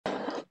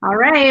All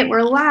right,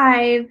 we're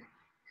live.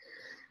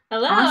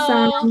 Hello.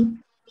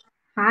 Awesome.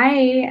 Hi,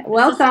 This is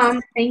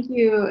welcome. Thank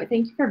you.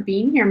 Thank you for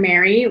being here,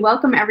 Mary.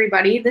 Welcome,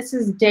 everybody. This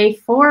is day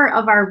 4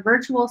 of our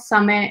virtual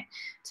summit,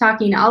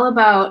 talking all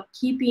about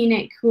keeping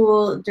it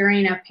cool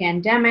during a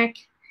pandemic.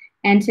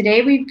 And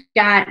today we've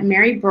got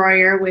Mary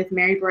Breuer with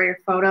Mary Breuer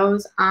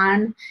Photos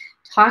on,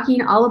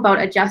 talking all about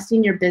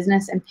adjusting your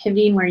business and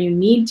pivoting where you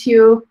need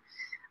to.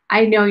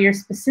 I know you're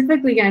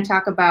specifically going to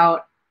talk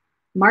about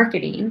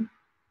marketing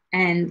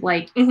and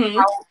like hmm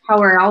how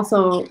we're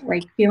also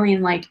like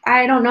feeling like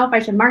I don't know if I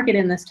should market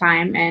in this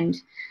time, and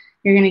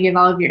you're going to give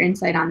all of your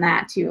insight on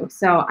that too.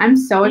 So I'm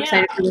so Yeah.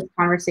 excited for this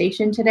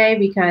conversation today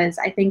because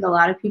I think a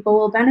lot of people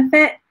will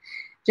benefit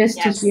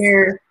just to Yes.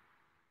 hear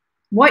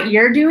what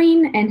you're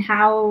doing and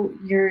how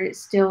you're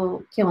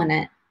still killing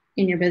it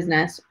in your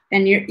business.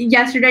 And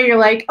yesterday you're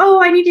like,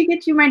 oh, I need to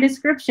get you my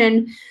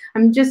description.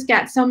 I'm just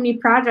got so many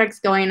projects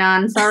going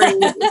on. Sorry,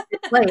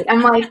 it's late.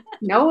 I'm like,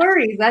 no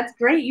worries. That's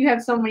great. You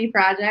have so many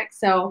projects.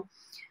 So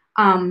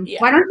Yeah.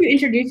 why don't you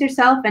introduce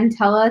yourself and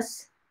tell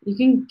us, you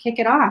can kick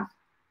it off.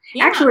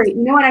 Yeah. Actually,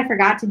 you know what I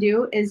forgot to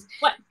do is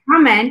What?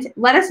 comment,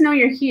 let us know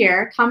you're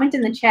here. Comment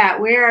in the chat.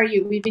 Where are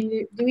you? We've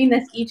been doing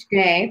this each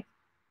day.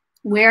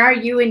 Where are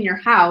you in your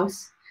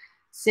house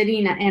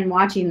sitting and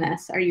watching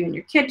this? Are you in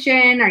your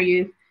kitchen? Are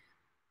you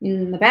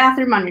in the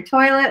bathroom on your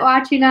toilet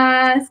watching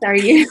us? Are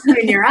you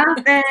in your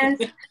office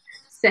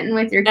sitting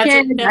with your That's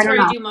kids? it. I That's don't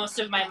where I know. do most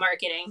of my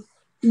marketing.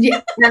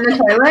 Yeah, on the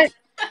toilet?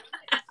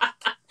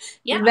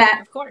 Yeah,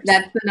 That of course.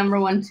 that's the number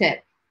one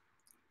tip.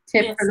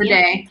 Tip for Yes. the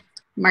Yeah. day.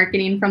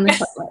 Marketing from the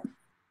toilet.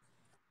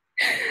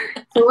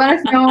 So let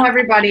us know,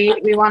 everybody.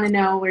 We want to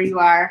know where you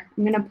are.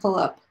 I'm going to pull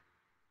up.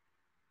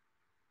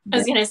 I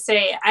was gonna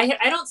say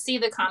I don't see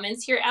the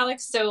comments here,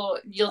 Alex. So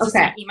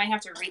Okay. you might have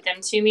to read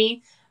them to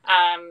me.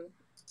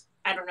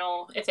 I don't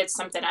know if it's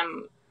something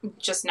I'm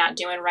just not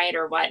doing right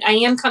or what. I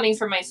am coming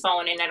from my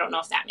phone, and I don't know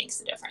if that makes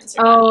a difference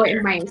or not Oh, it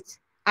either. might.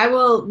 I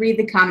will read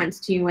the comments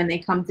to you when they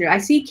come through. I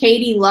see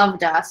Katie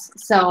loved us.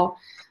 So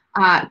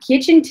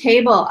kitchen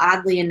table,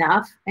 oddly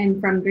enough,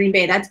 and from Green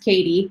Bay, that's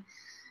Katie.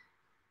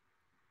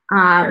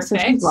 So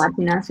she's Perfect.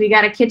 watching us. We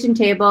got a kitchen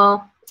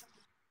table.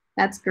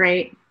 That's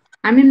great.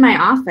 I'm in my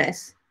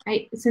office.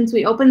 Since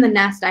we opened the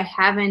Nest, I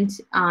haven't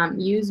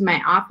used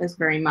my office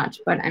very much,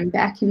 but I'm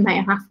back in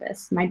my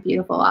office, my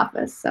beautiful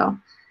office. So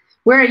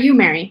where are you,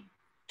 Mary?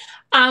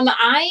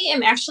 I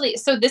am actually.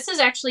 So this is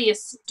actually a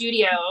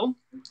studio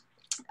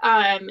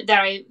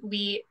that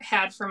we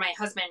had for my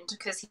husband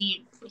because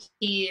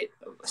he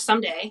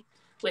someday,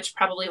 which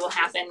probably will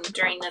happen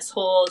during this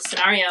whole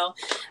scenario,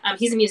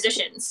 he's a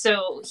musician,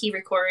 so he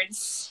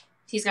records.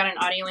 He's got an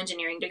audio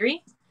engineering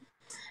degree.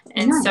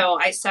 And Nice. so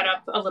I set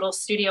up a little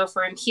studio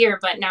for him here,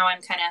 but now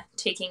I'm kind of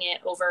taking it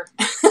over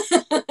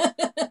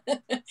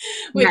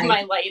with Nice.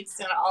 my lights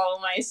and all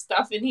my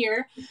stuff in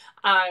here.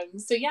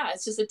 So yeah,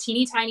 it's just a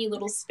teeny tiny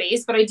little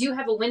space, but I do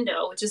have a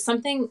window, which is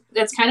something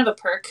that's kind of a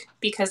perk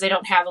because I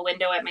don't have a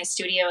window at my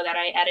studio that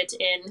I edit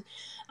in.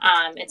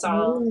 It's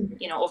all, Ooh.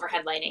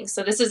 overhead lighting.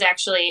 So this is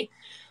actually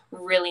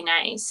really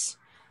nice.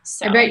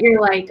 I So bet you're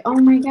like, oh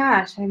my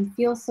gosh, I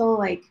feel so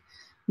like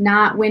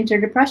not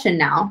winter depression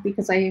now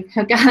because I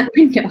have got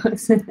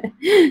windows.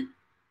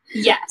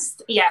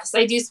 yes,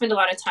 I do spend a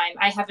lot of time.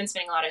 I have been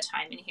spending a lot of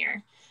time in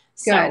here.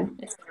 So Good.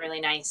 it's been really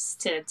nice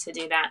to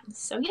do that.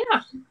 So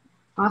yeah.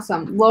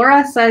 Awesome.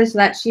 Laura says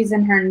that she's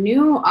in her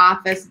new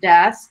office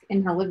desk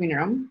in her living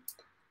room.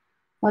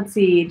 Let's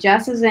see.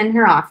 Jess is in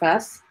her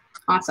office.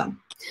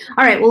 Awesome.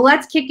 All right. Well,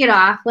 let's kick it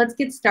off. Let's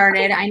get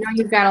started. I know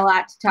you've got a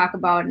lot to talk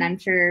about, and I'm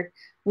sure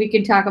we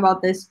could talk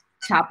about this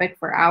topic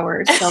for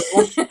hours. So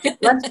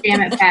let's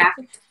jam it pack.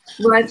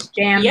 Let's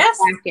jam Yes,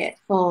 pack it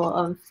full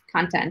of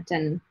content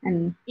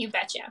and you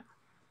betcha.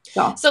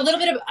 go. So a little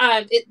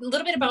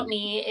bit about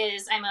me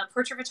is I'm a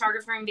portrait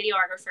photographer and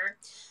videographer.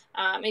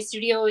 My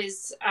studio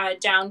is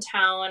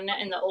downtown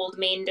in the old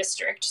Main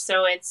District,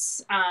 so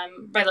it's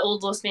by the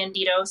old Los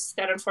Banditos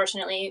that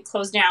unfortunately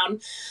closed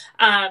down.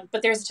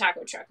 But there's a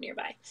taco truck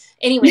nearby.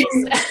 Anyways,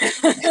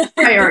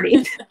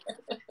 Priorities.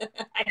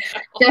 I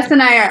know. Jess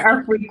and I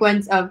are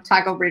frequents of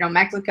Taco Burrito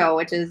Mexico,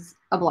 which is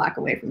a block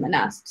away from the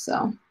Nest.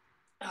 So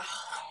Oh,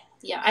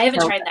 yeah, I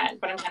haven't tried that,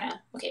 but I'm kind of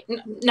okay.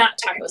 Not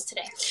tacos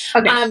today.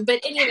 okay. But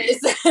anyways,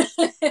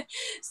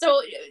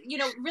 so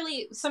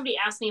really, somebody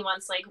asked me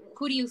once, like,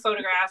 who do you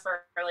photograph,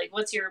 or like,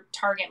 what's your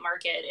target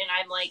market? And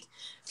I'm like,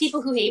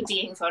 people who hate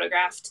being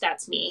photographed.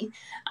 That's me.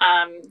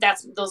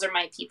 Those are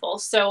my people.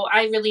 So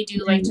I really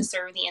do like to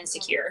serve the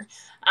insecure.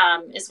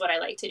 Is what I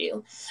like to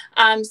do.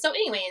 So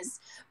anyways,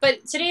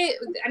 but today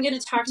I'm going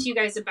to talk to you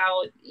guys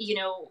about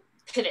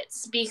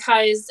pivots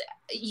because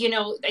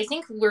I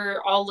think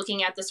we're all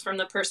looking at this from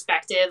the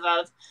perspective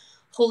of,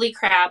 holy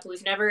crap,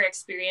 we've never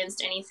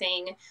experienced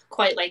anything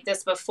quite like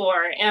this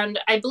before. And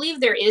I believe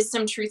there is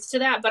some truth to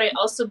that, but I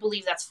also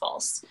believe that's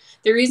false.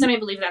 The reason I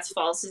believe that's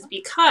false is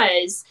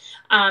because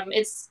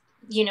it's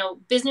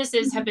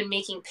businesses have been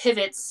making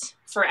pivots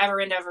forever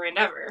and ever and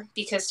ever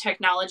because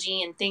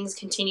technology and things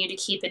continue to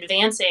keep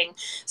advancing.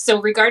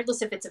 So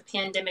regardless if it's a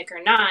pandemic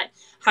or not,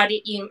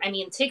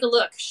 take a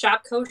look.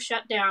 Shopko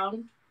shut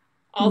down.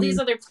 All these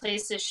other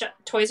places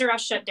Toys R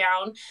Us shut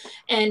down,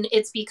 and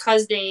it's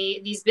because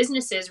these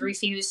businesses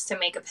refuse to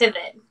make a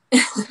pivot.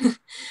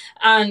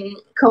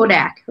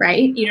 Kodak,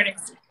 right? You know what I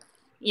mean?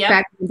 Yep.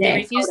 Back in the day, they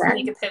refuse Kodak. to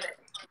make a pivot.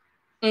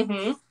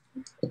 Mm-hmm.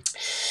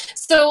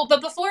 So, but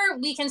before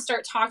we can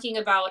start talking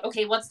about,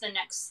 okay, what's the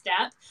next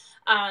step?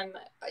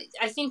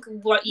 I think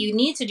what you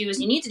need to do is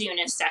you need to do an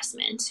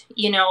assessment.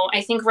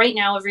 I think right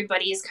now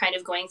everybody is kind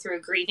of going through a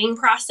grieving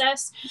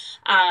process.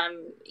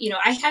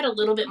 I had a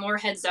little bit more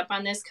heads up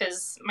on this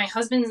because my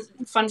husband's,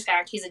 fun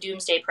fact, he's a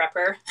doomsday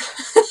prepper.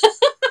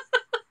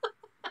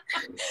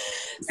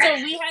 So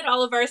we had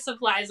all of our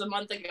supplies a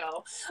month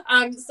ago.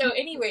 So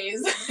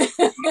anyways,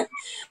 so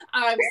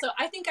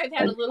I think I've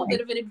had a little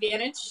bit of an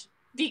advantage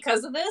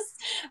because of this.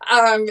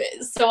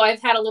 So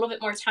I've had a little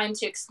bit more time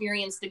to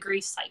experience the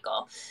grief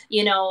cycle,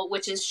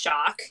 which is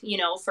shock,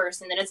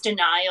 first, and then it's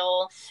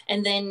denial.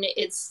 And then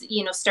it's,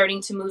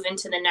 starting to move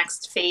into the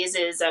next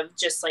phases of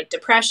just like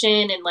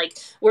depression. And like,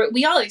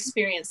 we all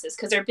experience this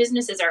because our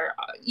businesses are,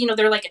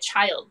 they're like a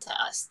child to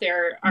us.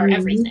 They're our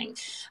everything.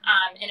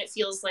 And it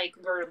feels like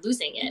we're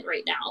losing it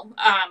right now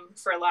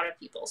for a lot of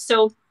people.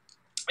 So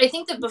I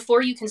think that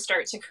before you can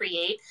start to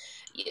create,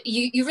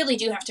 you really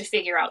do have to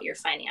figure out your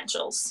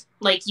financials.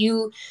 Like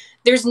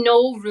there's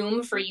no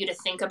room for you to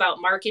think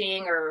about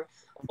marketing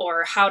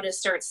or how to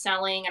start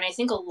selling. And I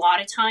think a lot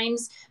of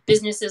times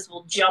businesses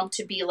will jump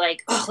to be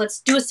like, oh, let's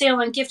do a sale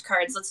on gift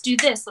cards. Let's do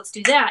this. Let's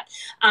do that.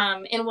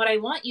 And what I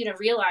want you to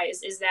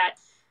realize is that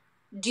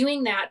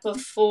doing that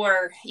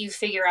before you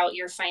figure out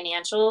your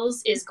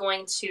financials is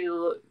going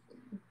to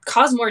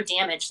cause more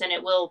damage than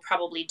it will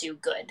probably do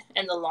good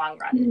in the long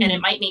run. And it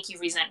might make you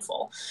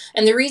resentful.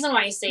 And the reason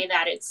why I say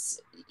that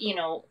it's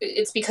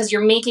because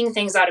you're making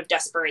things out of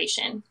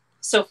desperation.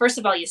 So first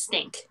of all, you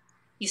stink.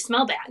 You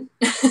smell bad.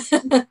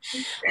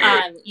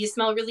 You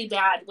smell really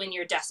bad when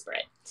you're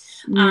desperate.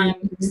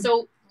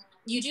 So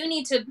you do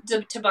need to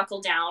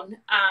buckle down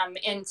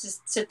and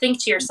to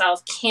think to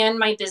yourself, can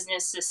my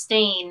business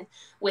sustain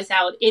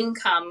without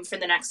income for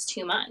the next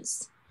 2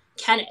 months?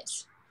 Can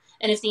it?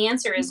 And if the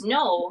answer is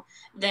no,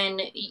 then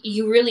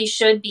you really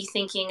should be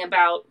thinking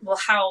about, well,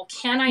 how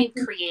can I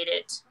create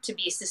it to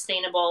be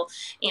sustainable?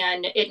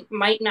 And it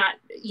might not,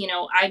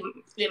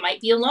 it might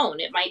be a loan.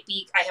 It might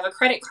be, I have a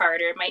credit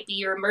card, or it might be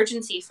your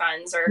emergency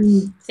funds, or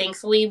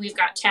thankfully we've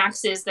got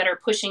taxes that are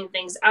pushing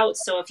things out.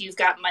 So if you've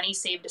got money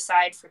saved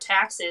aside for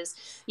taxes,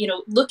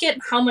 look at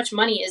how much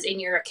money is in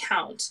your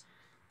account.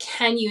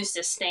 Can you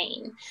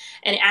sustain?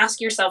 And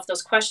ask yourself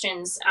those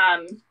questions.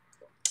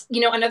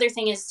 Another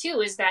thing is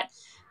that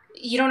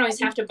you don't always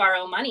have to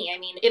borrow money. I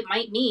mean, it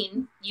might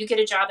mean you get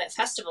a job at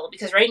Festival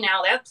because right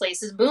now that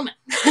place is booming.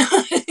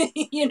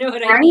 You know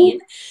what I mean?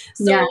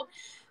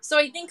 So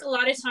I think a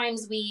lot of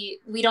times we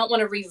don't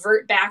want to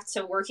revert back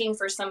to working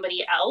for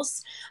somebody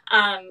else.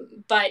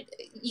 But,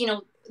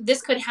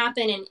 this could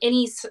happen in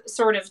any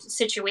sort of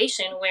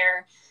situation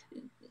where,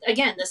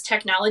 again, this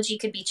technology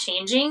could be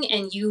changing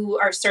and you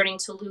are starting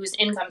to lose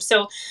income.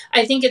 So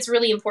I think it's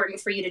really important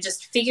for you to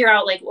just figure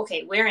out, like,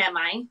 okay, where am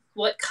I?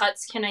 What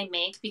cuts can I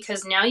make?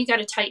 Because now you got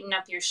to tighten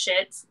up your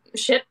ship.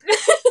 Sorry,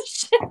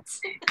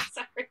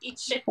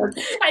 shit.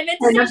 I meant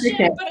to say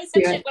shit, but I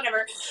said shit,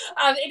 whatever.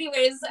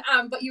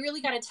 But you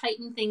really got to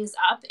tighten things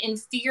up and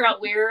figure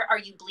out, where are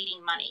you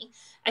bleeding money?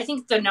 I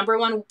think the number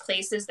one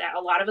places that a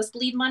lot of us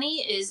bleed money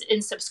is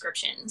in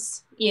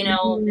subscriptions.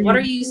 What are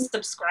you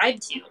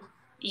subscribed to?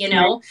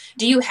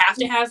 Do you have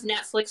to have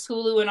Netflix,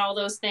 Hulu, and all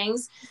those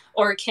things?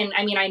 Or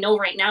I know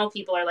right now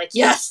people are like,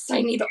 yes,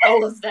 I need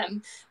all of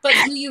them. But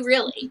do you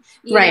really?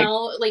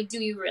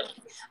 Do you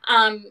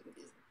really?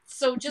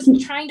 So just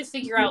trying to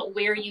figure out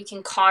where you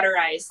can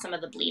cauterize some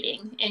of the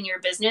bleeding in your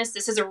business.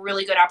 This is a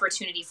really good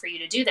opportunity for you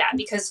to do that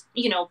because,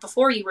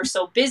 before you were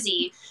so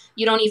busy,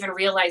 you don't even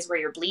realize where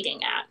you're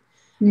bleeding at.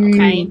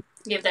 Okay?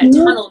 You have that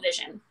tunnel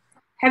vision.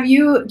 Can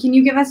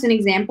you give us an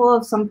example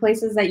of some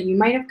places that you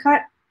might have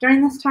cut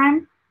during this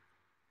time?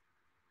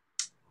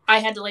 I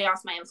had to lay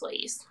off my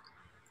employees.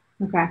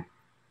 Okay.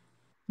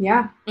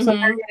 Yeah. So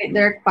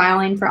they're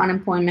filing for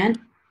unemployment,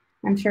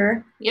 I'm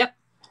sure. Yep.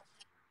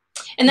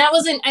 And that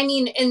wasn't,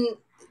 and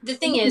the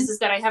thing is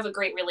that I have a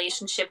great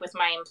relationship with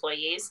my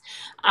employees.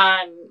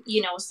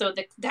 So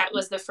that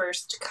was the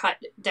first cut.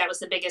 That was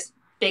the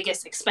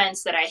biggest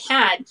expense that I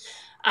had.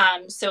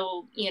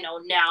 So,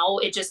 now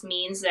it just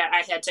means that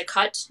I had to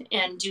cut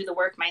and do the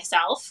work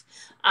myself,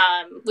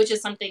 which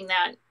is something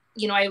that,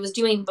 I was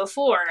doing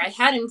before I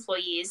had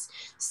employees.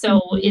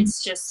 So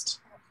it's just,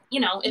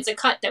 it's a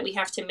cut that we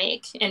have to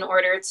make in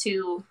order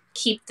to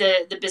keep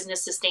the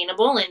business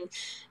sustainable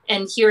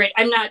and hear it.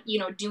 I'm not,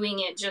 doing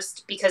it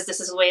just because this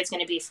is the way it's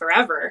going to be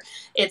forever.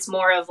 It's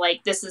more of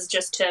like, this is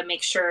just to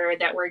make sure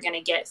that we're going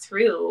to get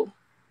through,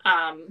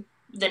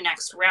 the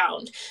next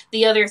round.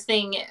 The other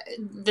thing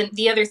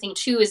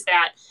too is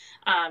that,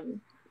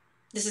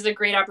 this is a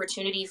great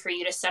opportunity for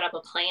you to set up a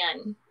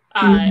plan.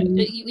 Mm-hmm.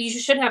 You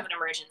should have an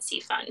emergency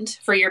fund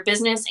for your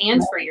business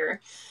and for your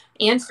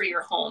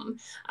home.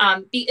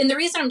 And the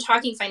reason I'm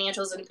talking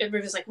financials, and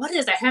everybody's like, what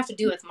does that have to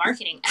do with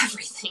marketing?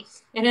 Everything.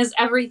 It has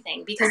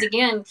everything, because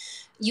again,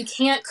 you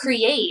can't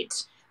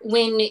create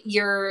when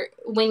you're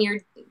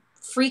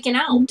freaking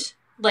out.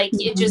 Like,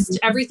 it just,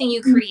 everything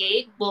you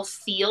create will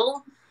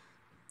feel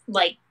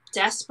like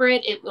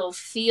desperate. It will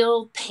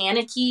feel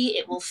panicky.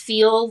 It will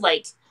feel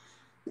like,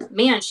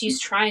 man, she's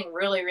trying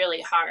really,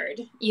 really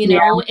hard,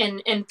 Yeah.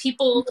 and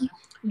people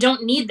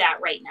don't need that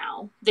right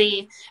now.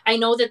 I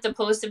know that the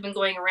posts have been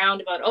going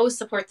around about, oh,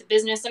 support the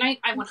business. And I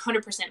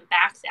 100%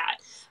 back that,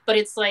 but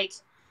it's like,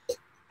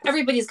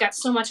 everybody's got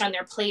so much on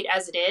their plate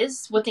as it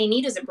is. What they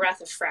need is a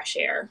breath of fresh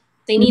air.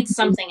 They need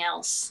something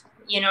else.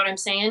 You know what I'm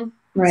saying?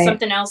 Right.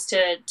 Something else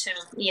to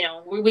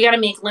we got to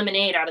make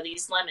lemonade out of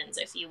these lemons,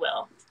 if you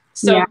will.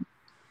 So, yeah.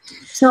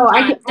 So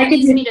I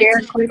could just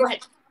share quick. Go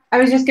ahead. I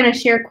was just going to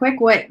share quick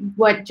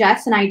what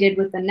Jess and I did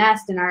with the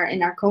Nest and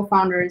our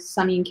co-founders,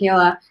 Sunny and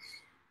Kayla.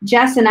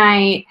 Jess and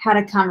I had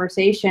a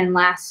conversation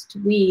last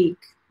week.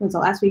 Was it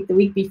last week? The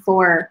week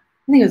before?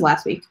 I think it was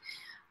last week,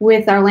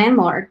 with our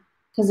landlord,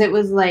 because it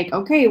was like,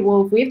 okay,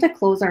 well, if we have to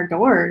close our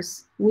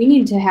doors, we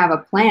need to have a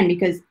plan,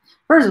 because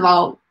first of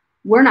all,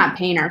 we're not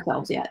paying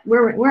ourselves yet.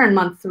 We're in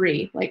month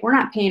 3. Like, we're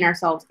not paying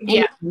ourselves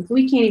anything, so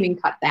we can't even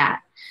cut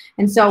that.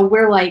 And so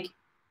we're like,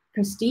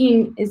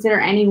 Christine, is there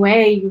any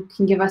way you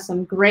can give us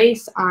some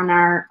grace on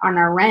our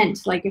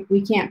rent? Like, if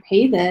we can't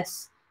pay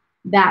this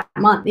that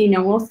month,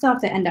 we'll still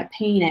have to end up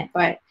paying it.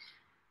 But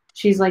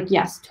she's like,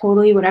 yes,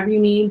 totally, whatever you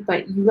need,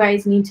 but you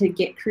guys need to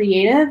get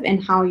creative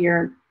in how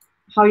you're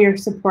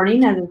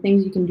supporting other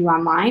things you can do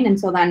online. And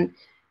so then,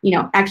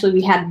 actually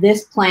we had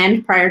this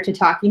planned prior to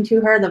talking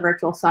to her, the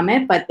virtual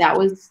summit, but that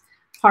was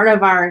part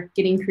of our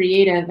getting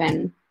creative.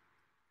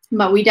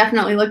 But we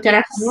definitely looked at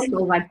our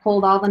financials. I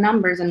pulled all the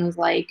numbers and was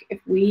like, if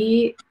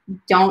we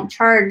don't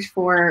charge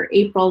for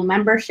April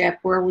membership,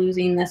 we're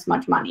losing this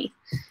much money.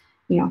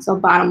 So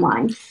bottom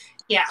line.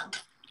 Yeah.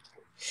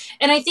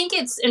 And I think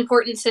it's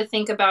important to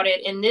think about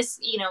it in this,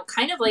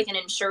 kind of like an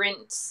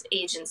insurance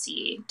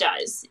agency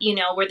does,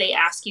 where they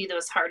ask you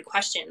those hard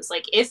questions.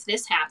 Like, if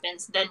this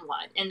happens, then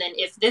what? And then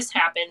if this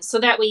happens, so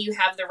that way you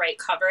have the right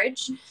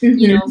coverage,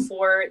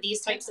 for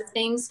these types of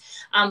things.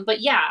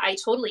 But yeah, I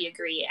totally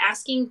agree.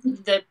 Asking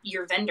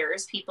your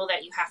vendors, people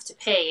that you have to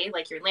pay,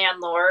 like your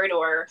landlord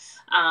or,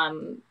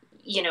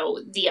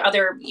 the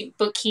other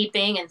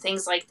bookkeeping and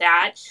things like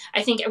that.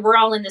 I think we're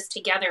all in this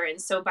together. And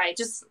so by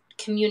just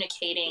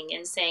communicating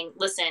and saying,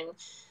 listen,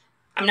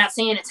 I'm not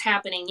saying it's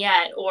happening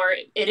yet, or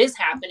it is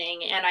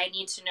happening, and I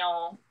need to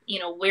know,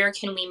 where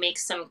can we make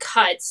some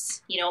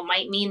cuts,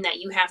 might mean that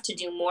you have to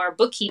do more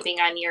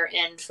bookkeeping on your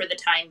end for the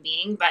time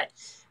being, but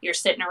you're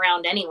sitting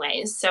around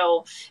anyways.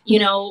 So,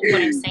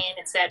 what I'm saying,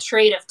 it's that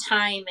trade of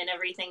time and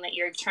everything that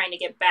you're trying to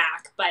get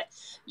back. But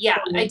yeah,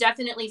 I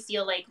definitely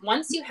feel like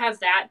once you have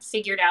that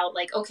figured out,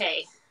 like,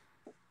 okay,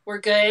 we're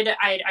good.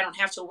 I don't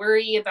have to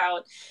worry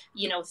about,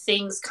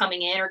 things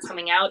coming in or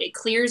coming out. It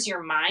clears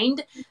your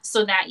mind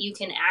so that you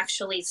can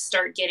actually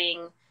start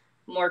getting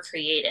more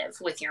creative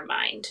with your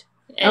mind.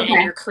 And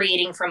you're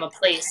creating from a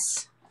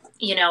place,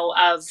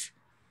 of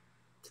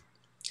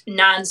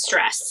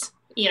non-stress.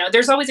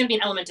 There's always going to be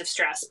an element of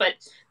stress, but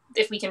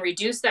if we can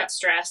reduce that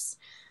stress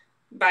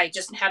by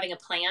just having a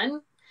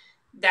plan,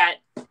 that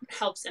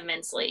helps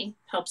immensely.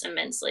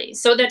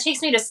 So that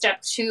takes me to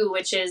step 2,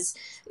 which is,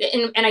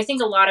 and I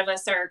think a lot of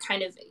us are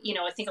kind of,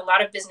 I think a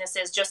lot of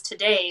businesses just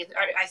today,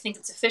 I think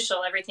it's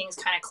official, everything's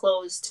kind of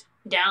closed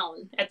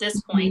down at this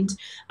point.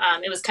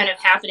 It was kind of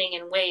happening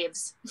in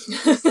waves.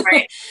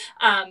 Right.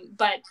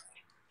 But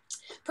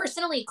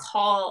personally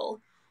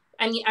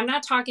I'm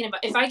not talking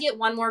about, if I get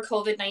one more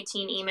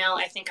COVID-19 email,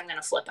 I think I'm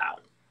going to flip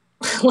out.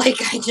 Oh my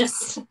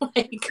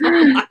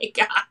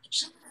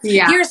gosh.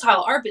 Yeah. Here's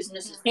how our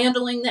business is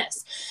handling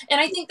this.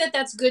 And I think that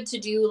that's good to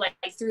do like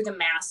through the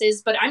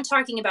masses, but I'm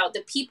talking about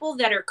the people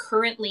that are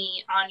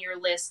currently on your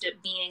list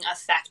of being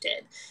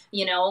affected.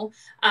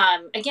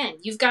 Again,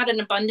 you've got an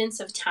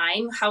abundance of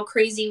time. How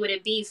crazy would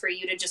it be for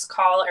you to just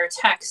call or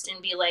text and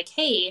be like,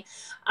 hey,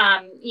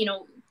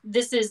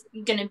 this is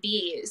going to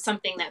be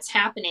something that's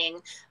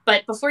happening.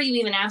 But before you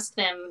even ask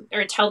them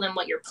or tell them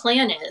what your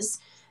plan is,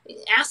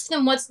 ask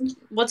them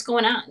what's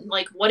going on.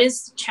 Like, what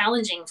is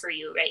challenging for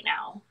you right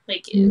now?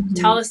 Like,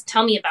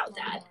 tell me about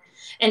that.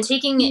 And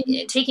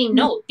taking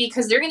note,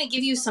 because they're going to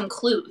give you some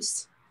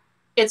clues.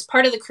 It's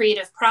part of the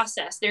creative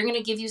process. They're going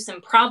to give you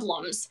some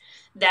problems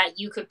that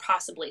you could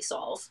possibly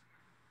solve.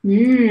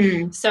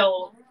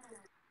 So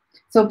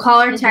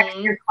call or text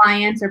your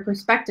clients or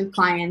prospective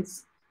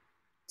clients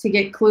to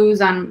get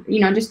clues on,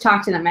 just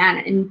talk to them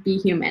and be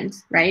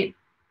humans, right?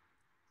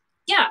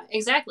 Yeah,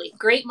 exactly.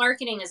 Great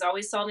marketing is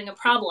always solving a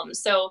problem.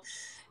 So,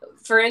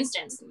 for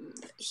instance,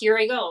 here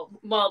I go.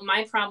 Well,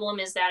 my problem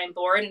is that I'm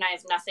bored and I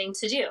have nothing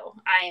to do.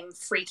 I'm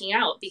freaking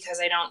out because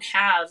I don't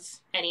have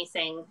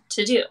anything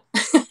to do.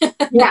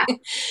 Yeah.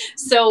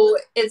 So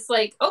it's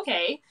like,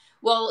 okay,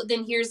 Well,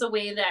 then here's a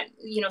way that,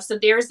 so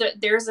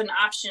there's an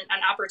option,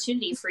 an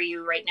opportunity for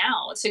you right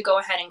now to go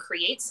ahead and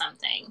create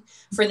something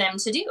for them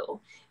to do.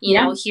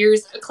 Yeah.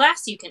 Here's a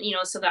class you can,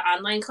 so the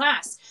online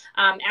class.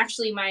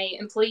 Actually, my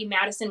employee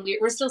Madison,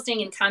 we're still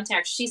staying in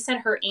contact. She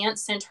said her aunt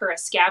sent her a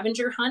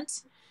scavenger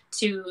hunt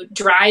to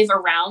drive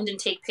around and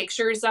take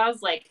pictures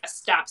of, like a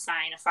stop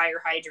sign, a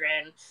fire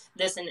hydrant,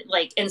 this and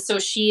like, and so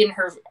she and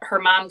her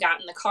mom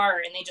got in the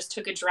car and they just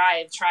took a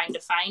drive trying to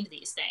find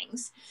these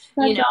things.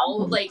 That's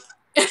awesome. Like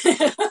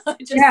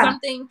just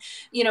something,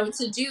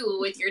 to do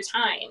with your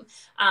time.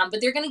 But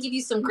they're going to give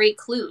you some great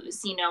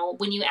clues,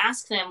 when you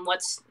ask them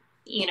what's,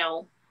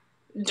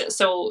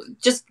 so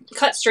just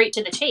cut straight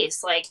to the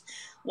chase. Like,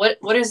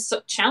 what is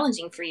so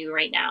challenging for you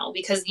right now?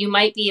 Because you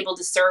might be able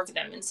to serve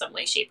them in some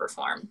way, shape, or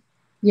form.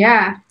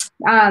 Yeah,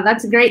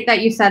 that's great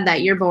that you said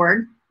that you're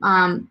bored.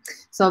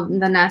 So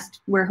the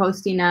Nest, we're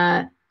hosting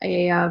a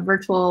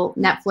virtual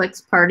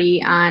Netflix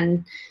party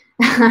on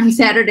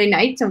Saturday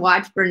night to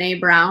watch Brene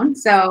Brown.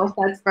 So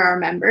that's for our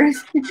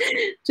members.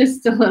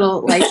 Just a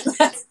little like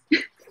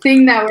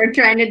thing that we're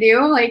trying to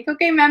do. Like,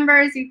 okay,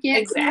 members, you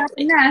can't see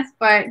the Nest,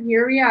 but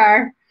here we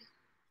are.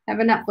 Have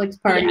a Netflix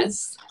party.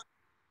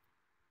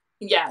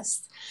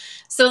 Yes.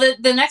 So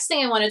the next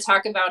thing I want to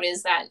talk about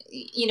is that,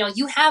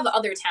 you have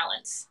other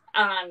talents.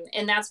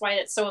 And that's why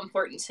it's so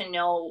important to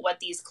know what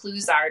these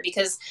clues are,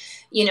 because,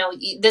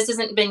 this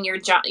hasn't been your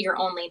job, your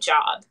only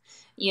job.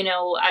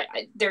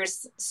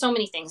 There's so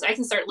many things. I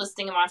can start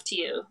listing them off to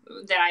you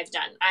that I've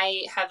done.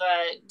 I have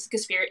a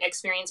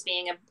experience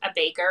being a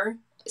baker.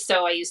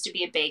 So I used to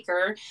be a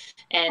baker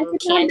and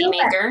candy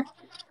maker.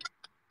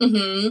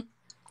 Mm-hmm.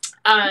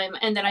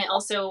 And then I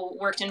also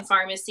worked in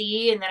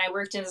pharmacy, and then I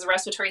worked as a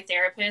respiratory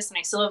therapist, and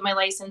I still have my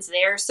license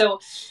there. So,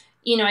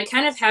 I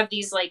kind of have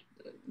these like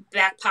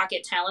back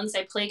pocket talents.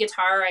 I play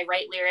guitar, I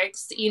write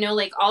lyrics,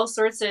 like all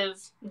sorts of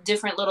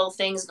different little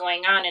things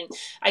going on. And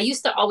I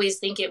used to always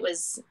think it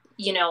was,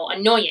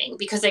 annoying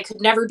because I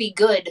could never be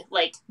good,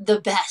 like the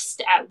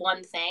best at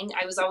one thing.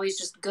 I was always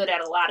just good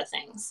at a lot of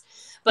things.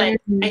 But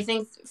I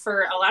think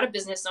for a lot of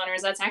business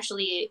owners, that's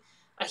actually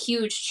a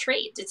huge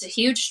trait. It's a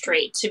huge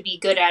trait to be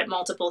good at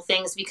multiple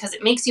things because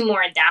it makes you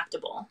more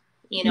adaptable.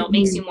 It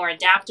makes you more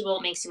adaptable.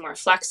 It makes you more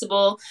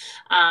flexible.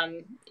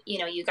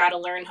 You got to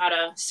learn how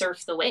to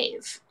surf the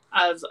wave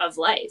of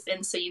life.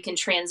 And so you can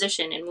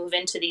transition and move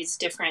into these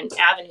different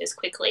avenues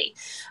quickly.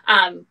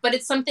 But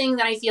it's something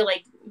that I feel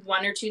like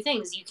one or two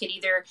things. You could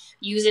either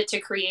use it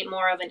to create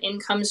more of an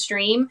income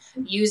stream,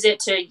 use it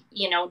to,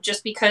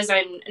 just because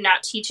I'm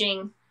not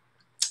teaching,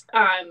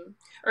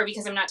 or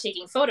because I'm not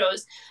taking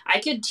photos, I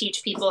could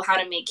teach people how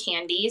to make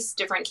candies,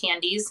 different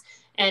candies.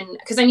 And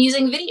because I'm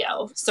using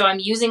video. So I'm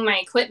using my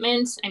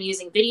equipment, I'm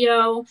using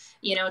video,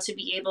 to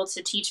be able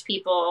to teach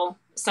people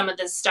some of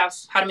this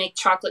stuff, how to make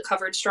chocolate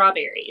covered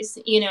strawberries,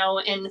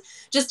 and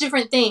just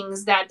different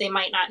things that they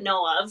might not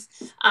know of,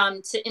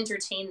 to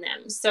entertain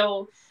them.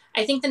 So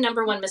I think the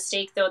number one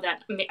mistake, though,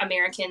 that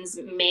Americans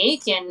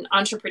make, and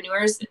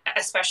entrepreneurs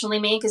especially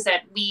make, is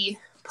that we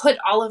put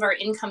all of our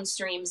income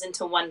streams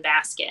into one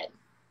basket.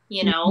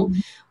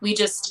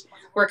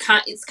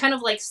 It's kind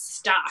of like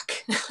stock.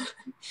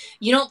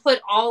 You don't put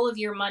all of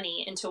your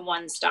money into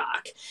one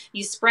stock.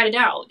 You spread it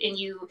out and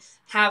you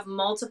have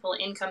multiple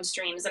income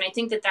streams. And I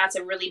think that that's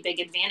a really big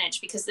advantage,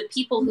 because the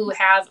people who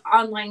have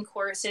online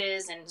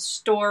courses and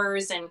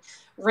stores and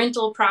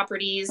rental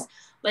properties,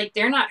 like,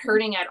 they're not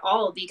hurting at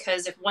all,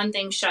 because if one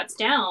thing shuts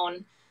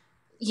down,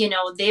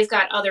 they've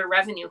got other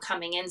revenue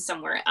coming in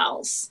somewhere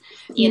else,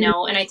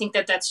 and I think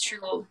that that's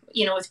true,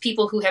 with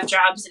people who have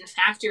jobs in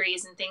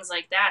factories and things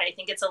like that. I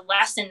think it's a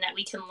lesson that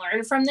we can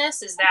learn from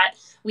this, is that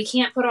we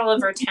can't put all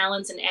of our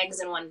talents and eggs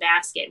in one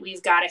basket.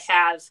 We've got to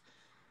have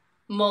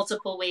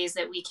multiple ways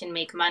that we can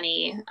make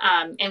money.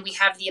 And we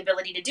have the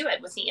ability to do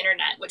it with the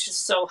internet, which is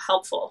so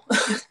helpful.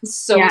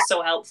 So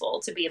helpful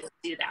to be able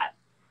to do that.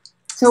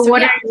 So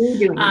what are you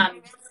doing?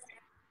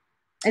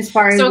 As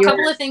far as a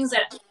couple of things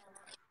that,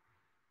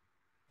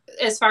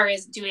 as far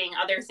as doing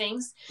other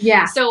things.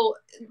 Yeah. So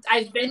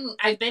I've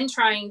been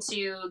trying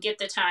to get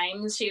the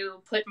time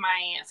to put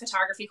my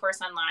photography course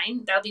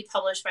online. That'll be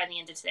published by the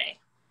end of today.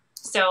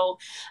 So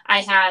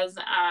I have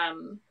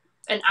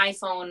an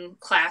iPhone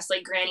class,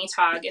 like Granny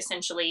Tog,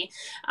 essentially,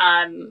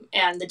 and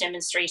the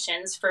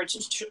demonstrations for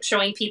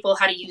showing people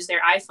how to use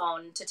their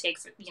iPhone to take,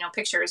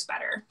 pictures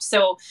better.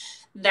 So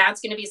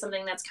that's going to be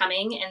something that's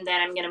coming. And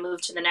then I'm going to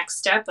move to the next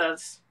step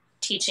of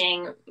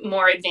teaching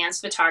more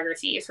advanced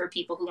photography for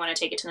people who want to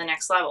take it to the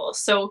next level.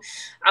 So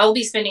I'll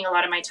be spending a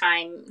lot of my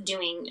time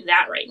doing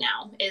that right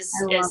now, is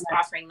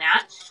offering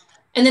that.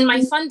 And then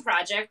my fun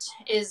project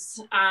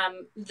is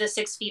the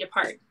 6 Feet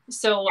Apart.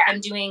 So I'm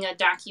doing a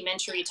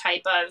documentary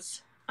type of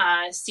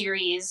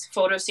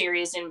photo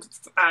series, and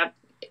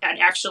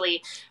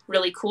actually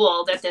really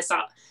cool that this,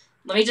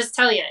 let me just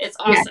tell you, it's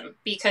awesome,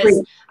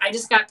 because I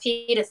just got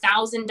paid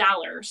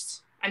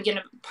 $1,000. I'm going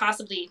to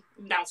possibly,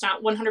 now it's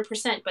not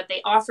 100%, but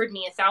they offered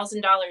me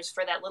 $1,000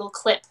 for that little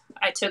clip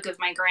I took of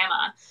my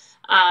grandma,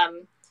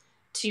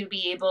 to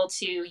be able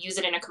to use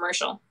it in a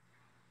commercial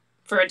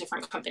for a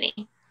different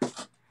company.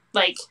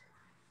 Like,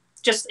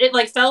 just, it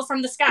like fell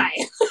from the sky.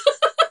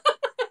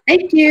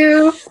 Thank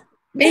you.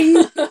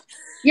 Bing.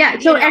 Yeah.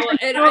 So actually,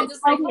 and I'm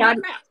just like, holy crap.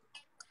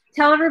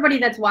 Tell everybody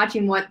that's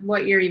watching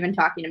what you're even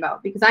talking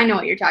about, because I know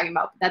what you're talking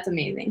about. But that's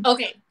amazing.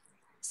 Okay.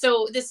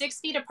 So the 6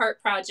 Feet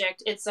Apart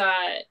project, it's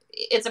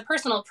a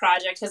personal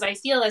project because I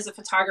feel as a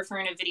photographer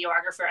and a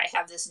videographer, I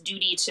have this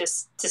duty to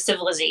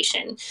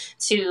civilization,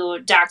 to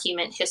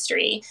document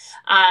history.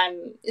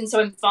 And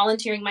so I'm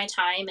volunteering my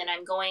time and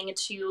I'm going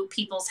to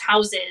people's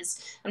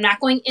houses. I'm not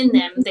going in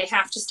them. They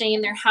have to stay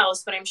in their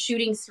house, but I'm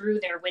shooting through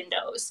their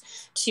windows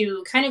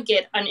to kind of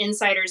get an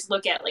insider's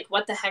look at like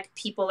what the heck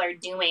people are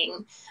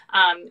doing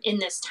in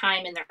this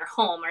time in their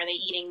home. Are they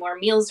eating more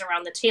meals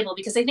around the table?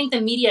 Because I think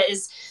the media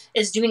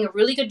is doing a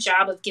really good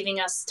job of giving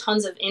us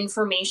tons of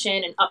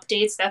information and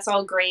updates. That's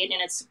all great.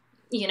 And it's,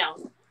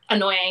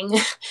 annoying.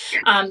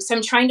 So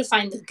I'm trying to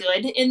find the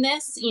good in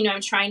this.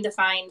 I'm trying to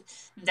find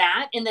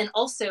that. And then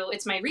also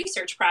it's my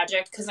research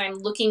project because I'm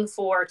looking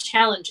for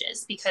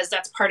challenges, because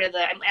that's part of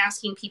I'm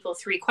asking people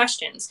 3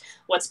 questions.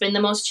 What's been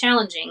the most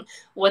challenging?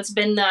 What's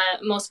been the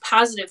most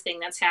positive thing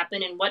that's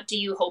happened? And what do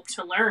you hope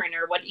to learn,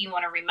 or what do you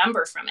want to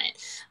remember from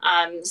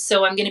it?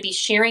 So I'm going to be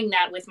sharing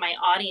that with my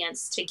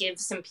audience to give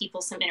some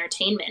people some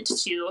entertainment,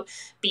 to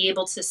be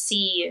able to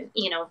see,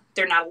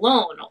 they're not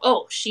alone.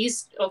 Oh,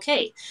 she's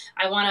okay.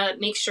 I want to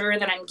make sure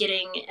that I'm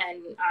getting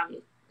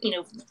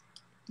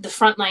the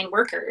frontline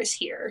workers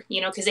here,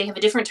 because they have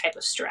a different type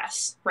of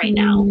stress right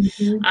now.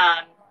 Mm-hmm.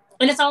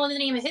 And it's all in the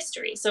name of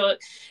history. So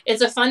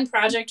it's a fun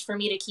project for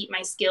me to keep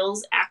my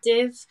skills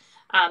active,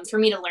 for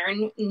me to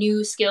learn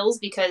new skills,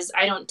 because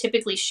I don't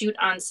typically shoot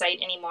on site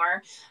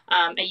anymore.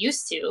 I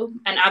used to,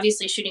 and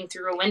obviously shooting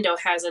through a window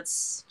has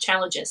its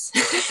challenges.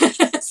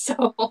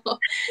 So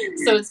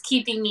it's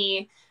keeping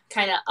me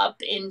kind of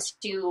up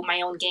into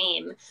my own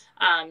game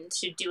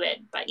to do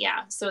it. But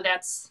yeah, so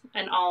that's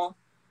an all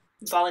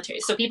voluntary.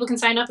 So people can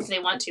sign up if they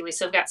want to. We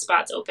still got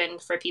spots open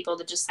for people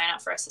to just sign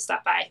up for us to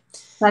stop by.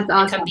 That's awesome.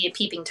 And come be a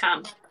peeping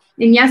Tom.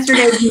 And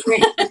yesterday you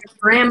went to your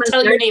grandma's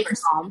Tell your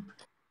neighbors. home.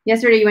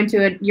 Yesterday you went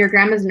to your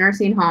grandma's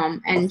nursing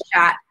home and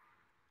shot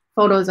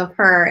photos of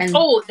her. And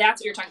oh,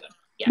 that's what you're talking about.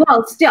 Yeah.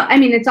 Well, still, I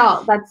mean, it's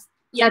all that's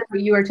what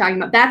you were talking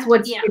about. That's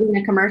what's getting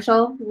the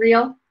commercial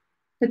reel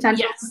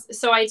potential. Yes.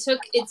 So I took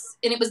and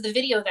it was the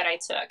video that I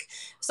took.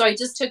 So I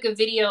just took a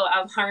video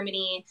of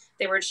Harmony.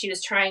 She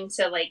was trying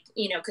to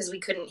because we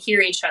couldn't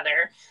hear each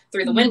other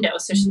through the window.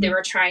 So they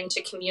were trying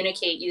to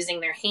communicate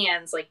using their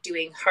hands, like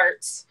doing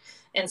hearts.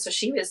 And so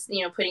she was,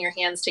 putting her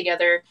hands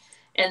together,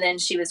 and then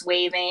she was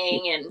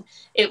waving, and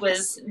it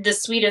was the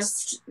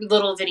sweetest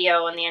little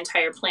video on the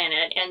entire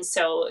planet. And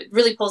so it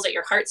really pulls at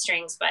your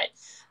heartstrings. But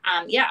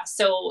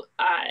so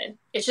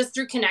it's just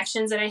through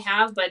connections that I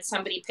have, but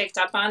somebody picked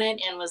up on it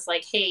and was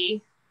like,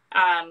 hey,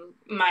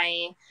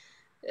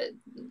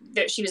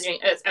 she was doing,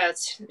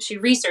 she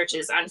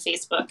researches on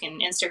Facebook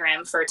and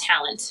Instagram for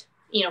talent,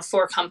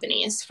 for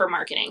companies, for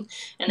marketing.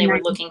 And they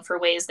were looking for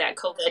ways that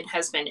COVID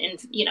has been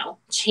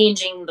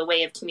changing the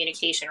way of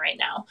communication right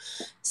now.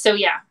 So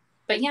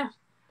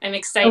I'm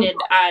excited.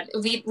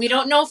 We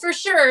don't know for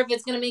sure if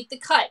it's going to make the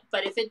cut,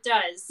 but if it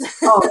does.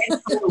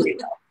 It totally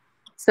will.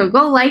 So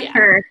go like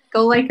her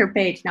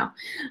page now.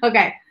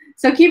 Okay.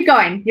 So keep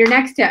going. Your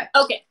next tip.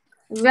 Okay.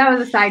 That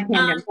was a side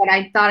tangent, but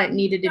I thought it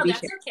needed to be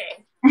shared.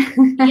 That's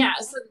okay. Yeah.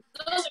 So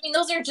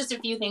those are just a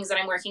few things that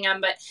I'm working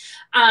on, but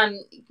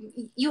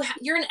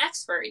you're an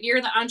expert.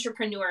 You're the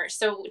entrepreneur.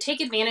 So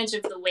take advantage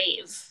of the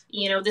wave.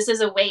 This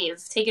is a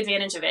wave. Take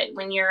advantage of it.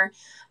 When you're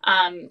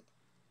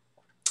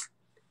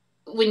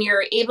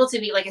able to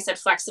be, like I said,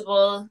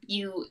 flexible,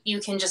 you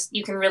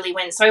can really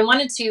win. So I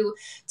wanted to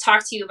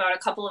talk to you about a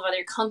couple of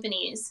other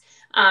companies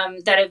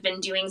that have been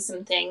doing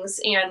some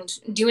things and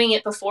doing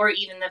it before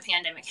even the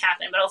pandemic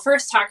happened. But I'll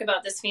first talk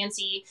about this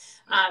fancy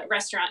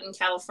restaurant in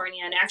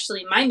California. And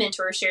actually my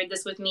mentor shared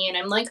this with me, and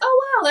I'm like,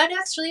 oh, wow, that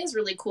actually is a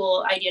really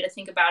cool idea to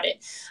think about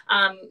it.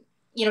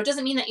 It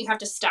doesn't mean that you have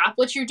to stop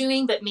what you're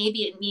doing, but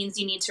maybe it means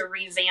you need to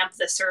revamp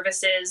the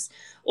services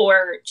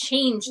or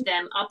change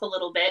them up a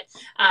little bit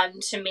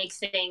to make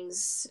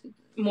things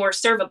more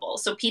servable.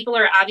 So people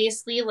are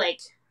obviously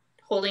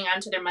holding on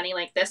to their money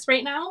like this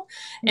right now,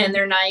 and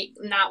they're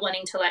not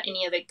wanting to let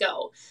any of it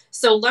go.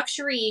 So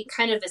luxury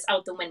kind of is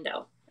out the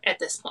window at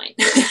this point.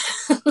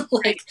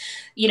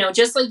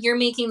 Just like you're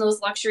making those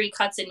luxury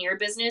cuts in your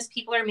business,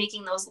 people are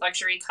making those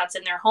luxury cuts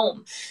in their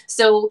home.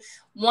 So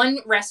one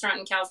restaurant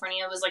in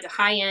California was like a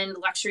high-end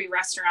luxury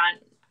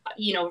restaurant,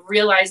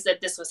 realized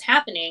that this was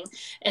happening.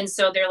 And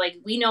so they're like,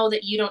 we know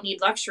that you don't need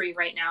luxury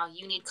right now.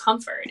 You need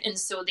comfort. And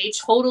so they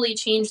totally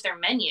changed their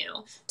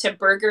menu to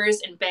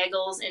burgers and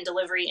bagels and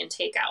delivery and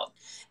takeout.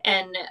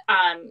 And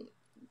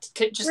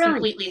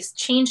completely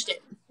changed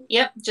it.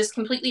 Yep, just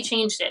completely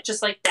changed it,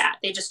 just like that.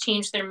 They just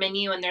changed their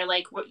menu, and they're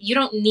like, you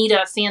don't need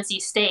a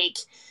fancy steak.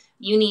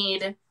 You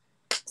need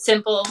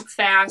simple,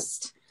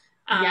 fast,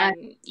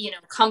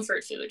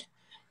 comfort food,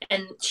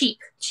 and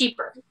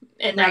cheaper.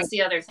 And that's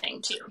the other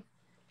thing too.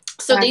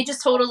 So they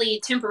just totally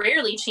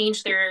temporarily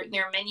changed their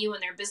menu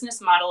and their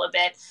business model a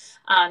bit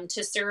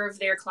to serve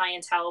their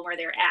clientele where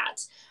they're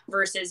at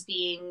versus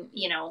being,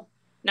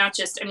 not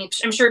just, I mean,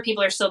 I'm sure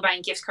people are still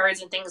buying gift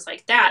cards and things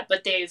like that,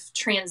 but they've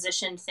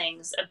transitioned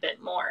things a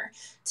bit more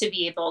to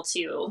be able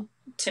to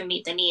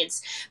meet the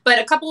needs. But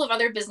a couple of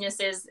other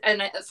businesses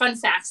and fun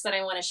facts that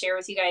I want to share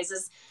with you guys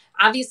is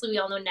obviously we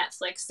all know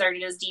Netflix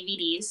started as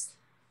DVDs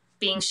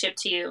being shipped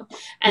to you,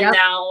 and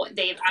now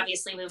they've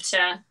obviously moved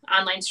to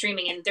online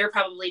streaming, and they're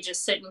probably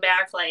just sitting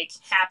back like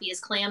happy as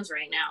clams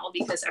right now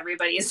because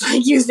everybody is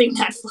like using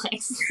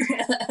Netflix.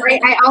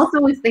 Right. I also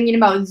was thinking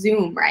about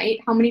Zoom, right?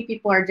 How many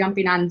people are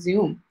jumping on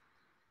Zoom?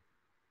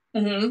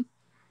 Mm-hmm.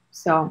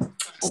 So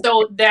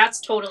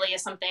that's totally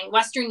something.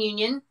 Western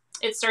Union,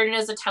 it started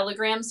as a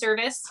telegram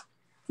service.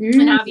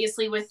 And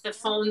obviously with the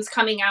phones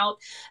coming out,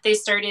 they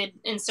started,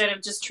 instead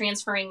of just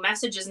transferring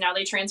messages, now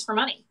they transfer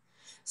money.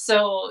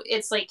 So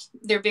it's like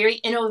they're very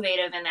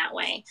innovative in that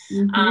way.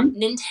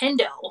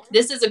 Nintendo,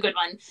 this is a good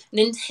one.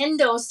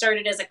 Nintendo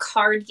started as a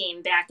card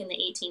game back in the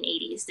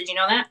 1880s. Did you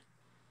know that?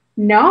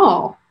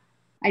 No,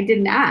 I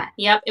did not.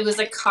 Yep, it was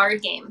a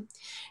card game.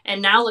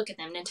 And now look at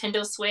them.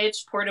 Nintendo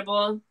Switch,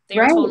 portable.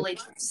 They're totally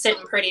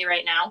sitting pretty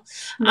right now.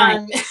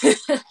 Right.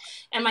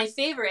 And my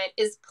favorite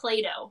is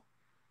Play-Doh.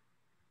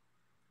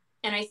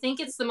 And I think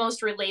it's the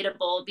most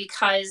relatable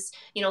because,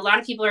 a lot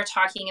of people are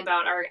talking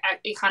about our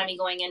economy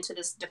going into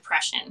this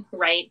depression,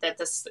 right? That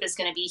this is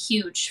going to be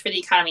huge for the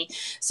economy.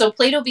 So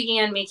Play-Doh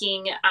began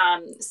making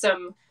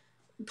some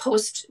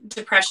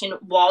post-depression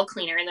wall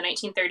cleaner in the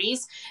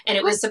 1930s. And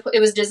it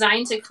was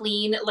designed to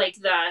clean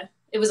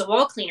it was a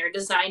wall cleaner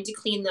designed to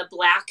clean the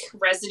black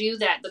residue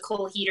that the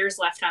coal heaters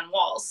left on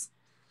walls.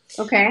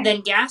 Okay.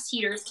 Then gas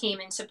heaters came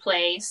into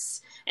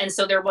place. And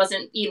so there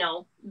wasn't,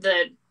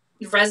 the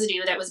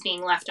residue that was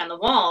being left on the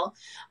wall.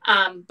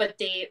 But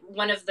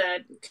one of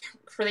the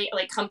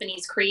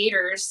company's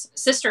creators,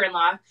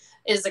 sister-in-law,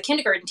 is a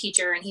kindergarten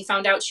teacher, and he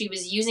found out she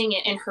was using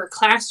it in her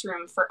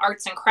classroom for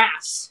arts and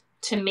crafts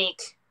to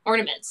make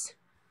ornaments.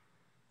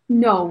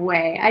 No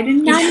way. I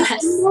did not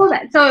know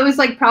that. So it was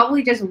like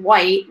probably just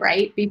white,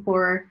 right?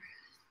 Before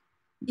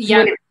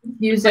it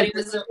was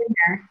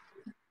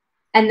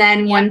and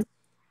then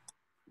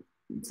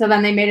so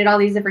then they made it all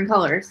these different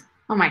colors.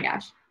 Oh my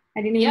gosh.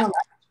 I didn't even know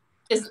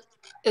that.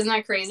 Isn't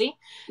that crazy?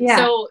 Yeah.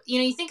 So,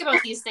 you think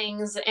about these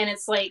things and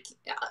it's like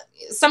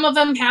some of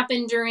them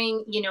happen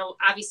during,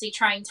 obviously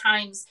trying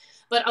times,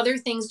 but other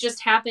things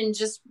just happen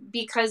just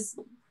because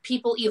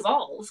people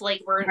evolve.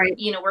 Like we're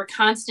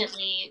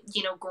constantly,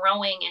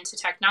 growing into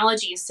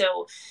technology.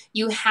 So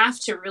you have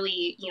to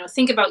really,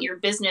 think about your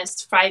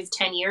business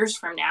 5-10 years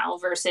from now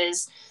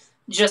versus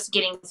just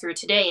getting through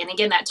today. And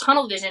again, that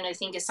tunnel vision, I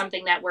think, is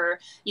something that we're,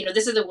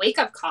 this is a wake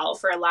up call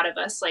for a lot of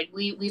us. Like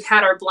we've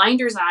had our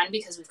blinders on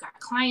because we've got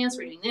clients,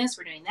 we're doing this,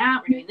 we're doing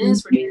that, we're doing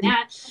this, we're doing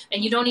that.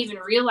 And you don't even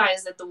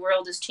realize that the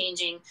world is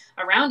changing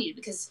around you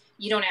because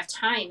you don't have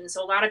time. And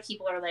so a lot of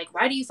people are like,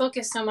 why do you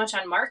focus so much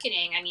on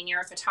marketing? I mean,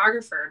 you're a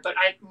photographer, but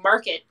I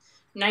market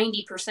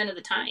 90% of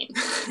the time.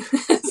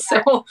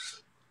 So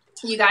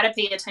you got to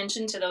pay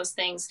attention to those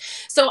things.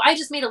 So I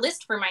just made a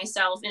list for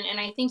myself, and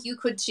I think you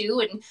could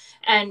too,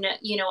 and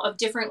of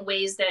different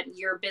ways that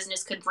your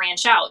business could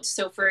branch out.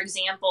 So for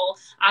example,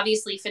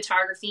 obviously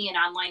photography and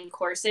online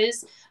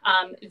courses,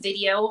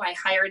 video. I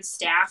hired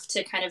staff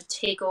to kind of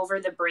take over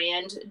the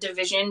brand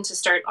division to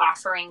start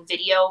offering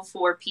video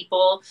for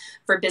people,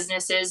 for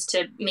businesses,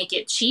 to make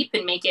it cheap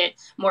and make it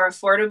more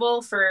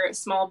affordable for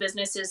small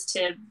businesses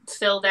to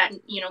fill that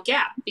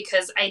gap.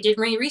 Because I did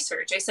my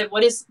research. I said,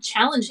 what is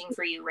challenging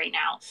for you right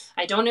now?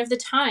 I don't have the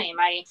time.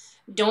 I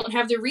don't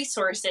have the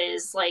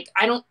resources. Like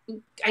I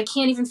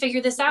can't even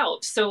figure this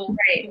out. So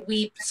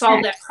we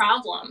solve that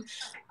problem.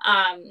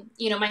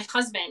 My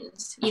husband,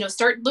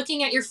 start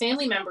looking at your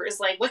family members.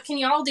 Like, what can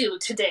y'all do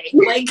today?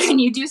 Like, can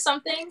you do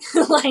something?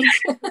 Like,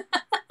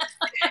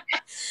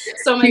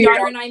 so my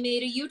daughter and I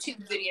made a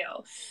YouTube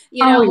video,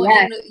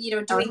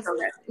 and,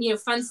 doing,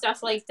 fun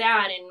stuff like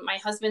that. And my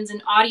husband's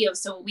in audio,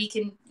 so we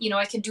can,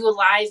 I could do a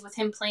live with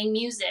him playing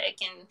music,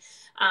 and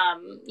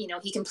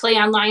he can play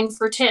online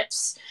for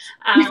tips.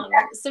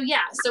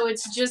 So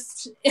it's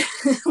just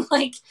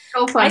like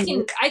so I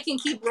can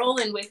keep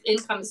rolling with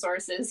income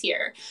sources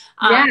here.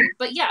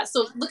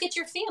 So look at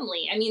your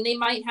family. I mean, they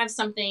might have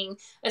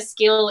a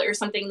skill or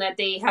something that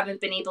they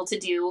haven't been able to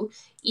do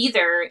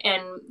either,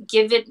 and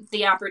give it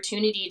the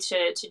opportunity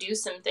to do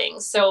some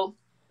things. So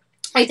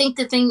I think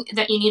the thing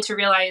that you need to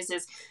realize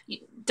is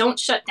don't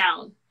shut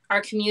down.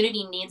 Our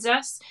community needs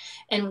us,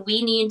 and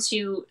we need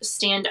to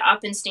stand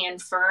up and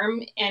stand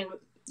firm. And,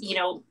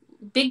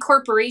 big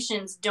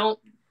corporations don't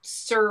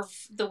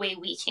serve the way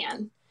we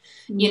can.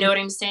 You know what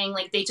I'm saying?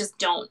 Like they just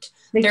don't.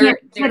 They can't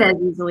fit as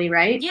easily,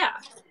 right? Yeah.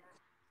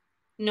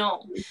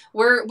 No,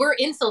 we're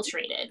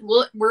infiltrated.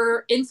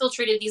 We're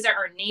infiltrated. These are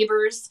our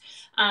neighbors.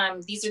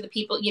 These are the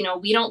people,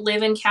 we don't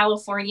live in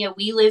California.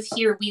 We live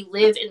here. We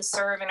live and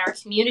serve in our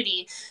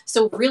community.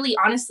 So really,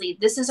 honestly,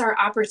 this is our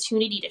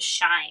opportunity to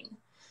shine.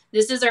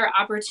 This is our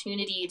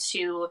opportunity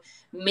to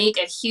make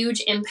a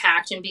huge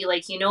impact and be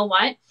like, you know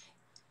what?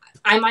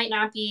 I might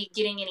not be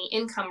getting any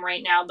income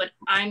right now, but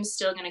I'm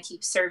still going to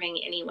keep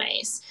serving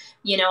anyways,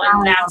 and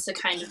that's the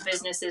kind of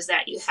businesses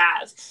that you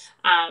have.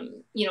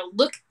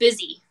 Look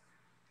busy,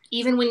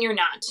 even when you're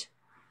not.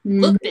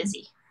 Look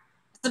busy.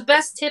 It's the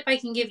best tip I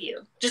can give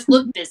you. Just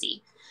look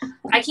busy.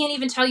 I can't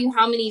even tell you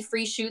how many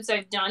free shoots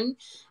I've done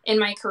in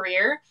my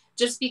career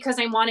just because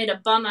I wanted a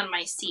bum on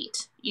my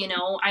seat.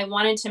 I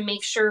wanted to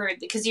make sure,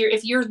 because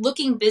if you're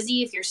looking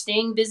busy, if you're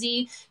staying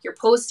busy, you're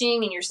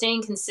posting and you're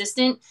staying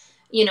consistent,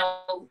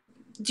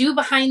 do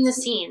behind the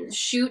scenes,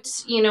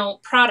 shoot,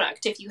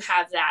 product if you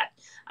have that.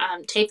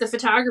 Take the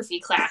photography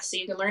class so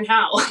you can learn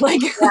how.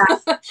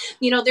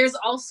 There's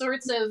all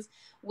sorts of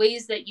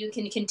ways that you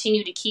can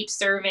continue to keep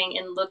serving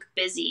and look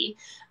busy,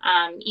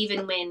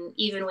 even when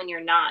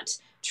you're not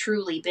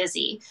truly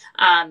busy,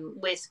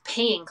 with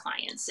paying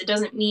clients. It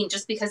doesn't mean,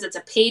 just because it's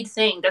a paid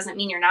thing doesn't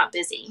mean you're not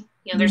busy.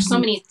 There's so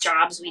many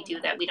jobs we do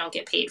that we don't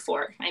get paid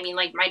for. I mean,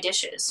 like my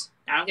dishes,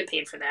 I don't get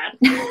paid for that.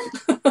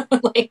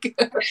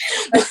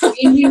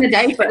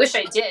 I wish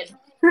I did.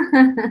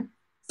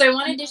 So I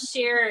wanted to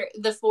share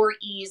the 4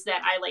 E's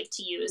that I like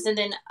to use. And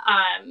then,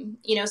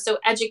 so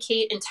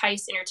educate,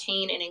 entice,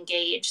 entertain, and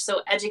engage.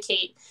 So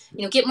educate,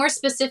 get more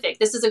specific.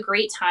 This is a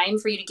great time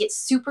for you to get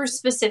super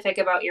specific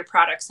about your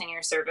products and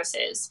your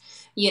services.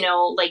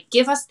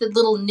 Give us the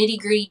little nitty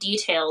gritty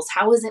details.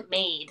 How is it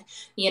made?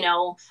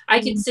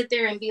 I could sit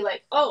there and be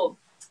like, oh,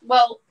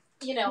 well,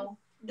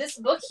 this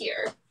book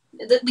here,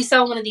 we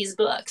sell one of these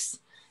books,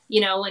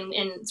 and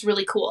it's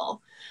really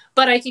cool.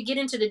 But I could get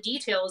into the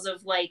details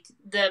of like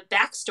the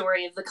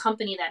backstory of the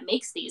company that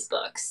makes these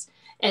books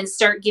and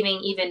start giving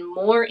even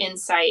more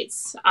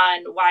insights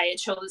on why I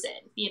chose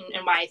it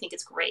and why I think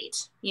it's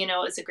great.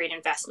 It's a great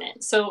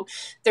investment. So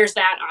there's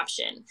that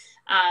option.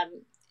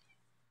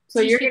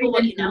 So you're getting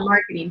into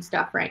marketing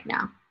stuff right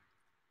now.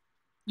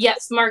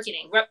 Yes,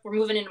 marketing. We're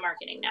moving into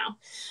marketing now.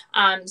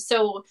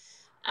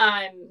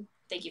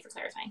 Thank you for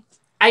clarifying.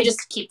 I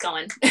just keep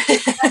going.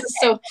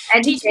 So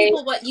teach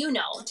people what you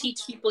know.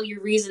 Teach people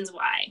your reasons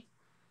why.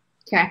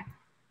 Okay.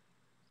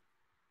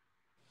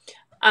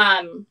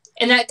 And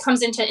that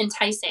comes into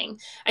enticing.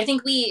 I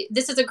think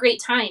this is a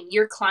great time.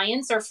 Your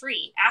clients are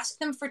free. Ask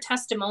them for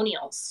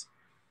testimonials.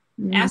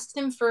 Ask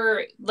them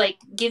for,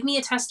 give me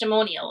a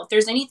testimonial. If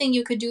there's anything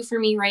you could do for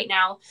me right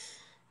now,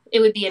 it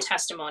would be a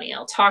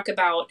testimonial. Talk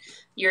about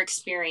your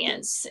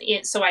experience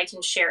so I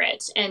can share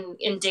it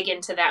and dig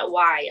into that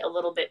why a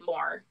little bit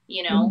more,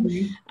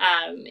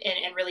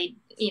 and really,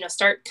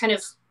 start kind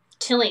of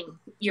tilling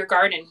your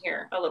garden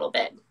here a little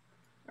bit,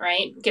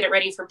 right? Get it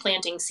ready for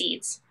planting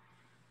seeds.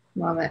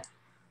 Love it.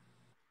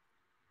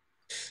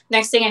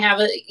 Next thing I have,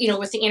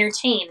 with the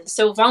entertain.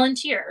 So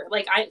volunteer,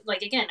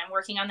 again, I'm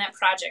working on that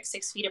project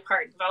 6 feet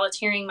apart,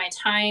 volunteering my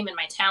time and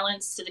my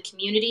talents to the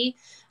community.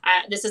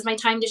 This is my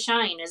time to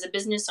shine as a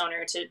business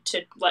owner,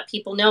 to let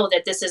people know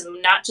that this is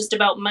not just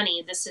about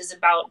money. This is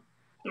about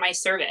my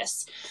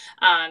service,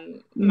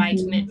 my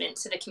commitment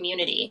to the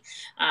community.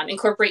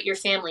 Incorporate your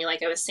family,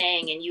 like I was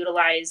saying, and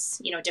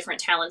utilize, different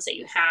talents that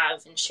you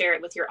have and share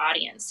it with your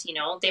audience.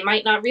 They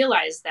might not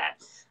realize that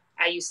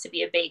I used to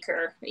be a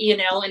baker,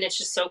 and it's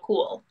just so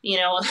cool,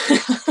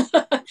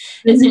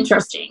 it's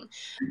interesting.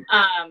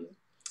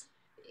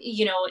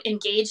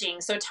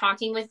 Engaging. So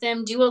talking with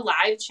them, do a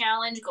live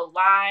challenge, go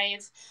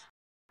live.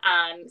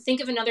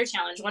 Think of another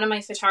challenge. One of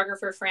my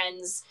photographer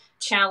friends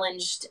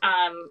challenged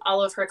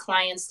all of her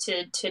clients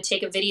to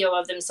take a video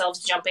of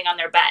themselves jumping on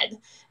their bed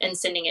and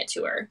sending it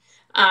to her.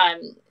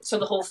 So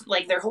the whole,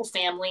 their whole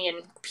family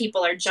and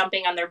people are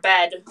jumping on their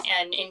bed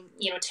and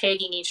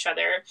tagging each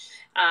other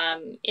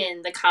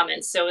in the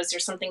comments. So is there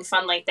something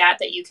fun like that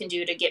you can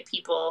do to get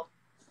people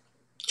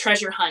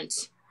treasure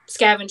hunt,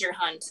 scavenger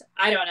hunt?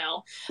 I don't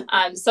know.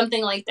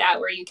 Something like that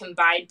where you can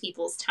bide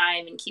people's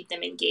time and keep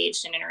them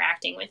engaged and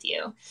interacting with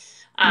you.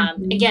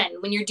 Again,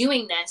 when you're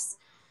doing this,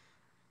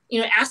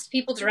 ask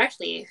people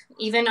directly,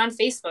 even on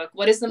Facebook,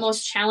 what is the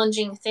most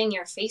challenging thing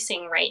you're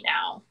facing right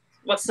now?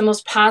 What's the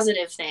most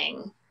positive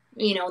thing?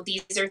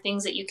 These are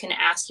things that you can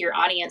ask your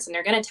audience and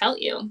they're going to tell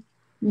you.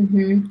 I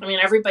mean,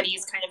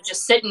 everybody's kind of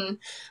just sitting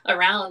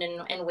around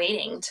and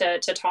waiting to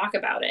talk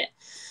about it.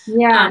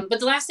 Yeah. But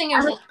the last thing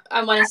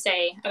I want to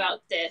say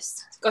about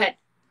this, go ahead.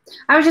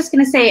 I was just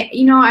going to say,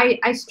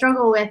 I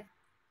struggle with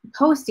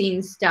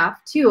posting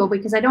stuff too,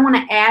 because I don't want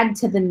to add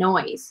to the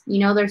noise.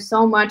 There's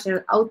so much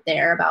out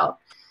there about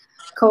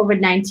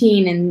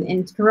COVID-19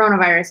 and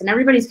coronavirus, and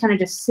everybody's kind of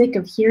just sick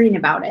of hearing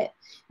about it.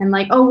 And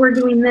oh, we're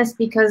doing this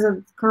because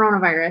of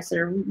coronavirus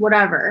or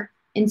whatever.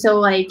 And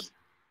so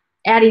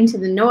adding to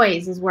the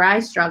noise is where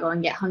I struggle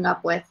and get hung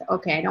up with,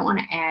 okay, I don't want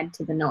to add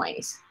to the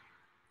noise.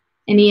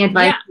 Any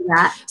advice for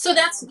that? So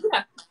that's,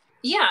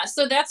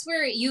 So that's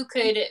where you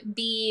could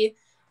be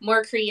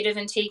more creative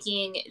in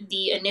taking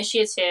the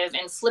initiative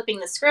and flipping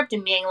the script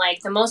and being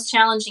the most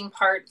challenging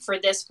part for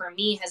this for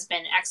me has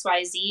been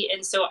XYZ.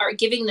 And so are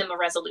giving them a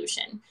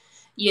resolution,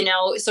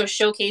 so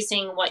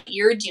showcasing what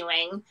you're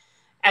doing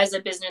as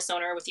a business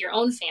owner with your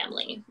own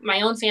family.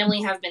 My own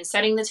family have been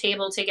setting the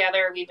table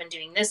together. We've been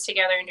doing this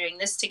together and doing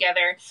this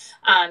together.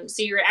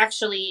 So you're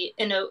actually,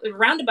 in a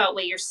roundabout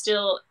way, you're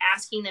still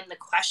asking them the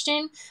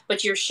question,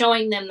 but you're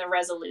showing them the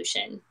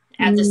resolution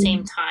at the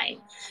same time.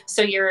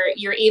 So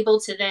you're able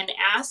to then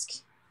ask,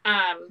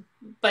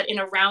 but in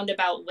a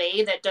roundabout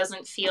way that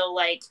doesn't feel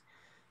like,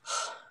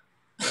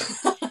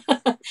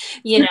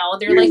 you know,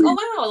 they're like,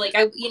 oh wow, like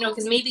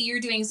because maybe you're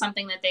doing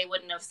something that they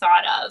wouldn't have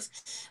thought of,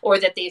 or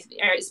that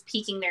is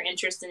piquing their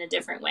interest in a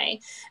different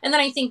way. And then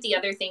I think the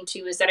other thing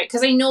too is that,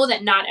 because I know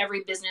that not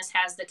every business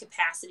has the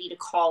capacity to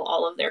call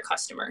all of their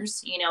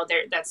customers, you know,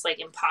 that's like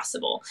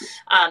impossible.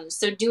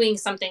 So doing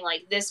something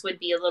like this would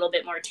be a little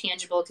bit more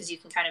tangible, because you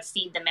can kind of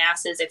feed the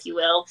masses, if you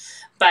will.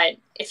 But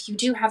if you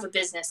do have a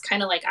business,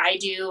 kind of like I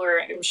do,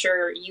 or I'm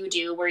sure you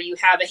do, where you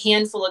have a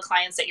handful of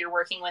clients that you're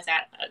working with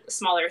at a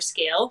smaller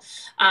scale,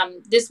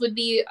 this would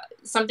be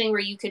something where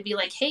you could be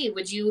like, hey,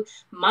 would you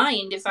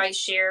mind if I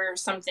share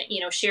something, you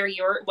know, share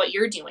what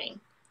you're doing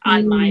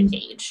on my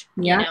page?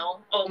 You know,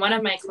 oh, one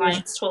of my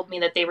clients told me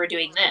that they were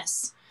doing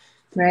this.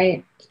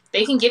 Right.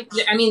 They can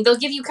they'll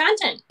give you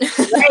content.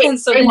 Right. And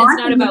so then it's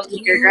not about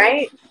you.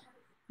 Right.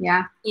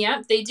 Yeah.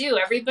 Yeah, they do.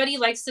 Everybody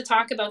likes to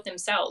talk about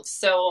themselves.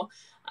 So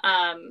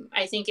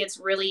I think it's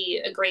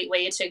really a great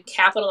way to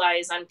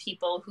capitalize on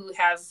people who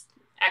have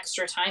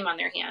extra time on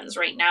their hands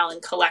right now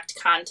and collect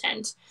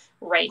content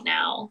right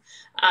now.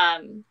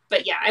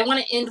 But yeah, I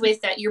want to end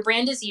with that. Your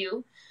brand is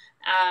you.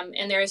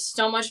 And there is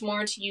so much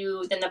more to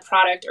you than the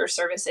product or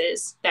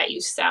services that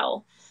you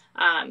sell.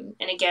 And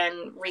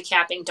again,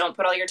 recapping, don't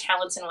put all your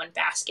talents in one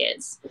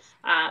basket.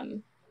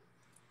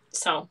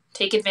 So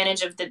take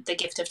advantage of the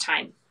gift of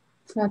time.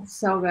 That's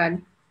so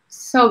good.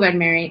 So good,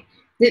 Mary.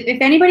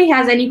 If anybody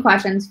has any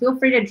questions, feel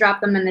free to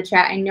drop them in the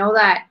chat. I know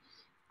that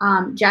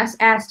Jess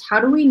asked, how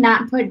do we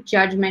not put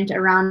judgment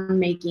around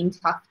making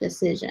tough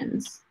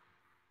decisions?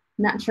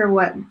 Not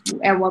sure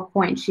at what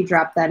point she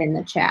dropped that in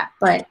the chat,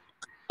 but.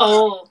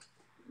 Oh,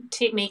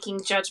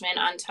 making judgment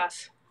on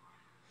tough.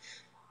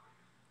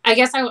 I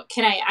guess I want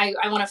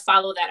to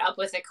follow that up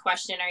with a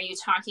question. Are you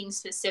talking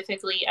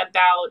specifically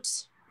about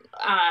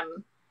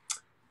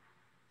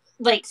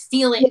like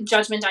feeling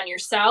judgment on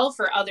yourself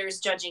or others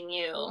judging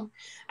you?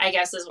 I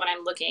guess is what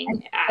I'm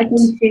looking at. I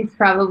think she's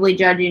probably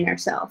judging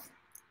herself,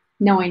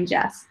 knowing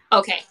Jess.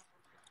 Okay.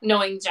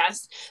 Knowing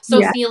Jess.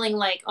 So feeling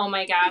like, oh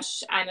my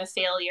gosh, I'm a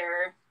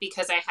failure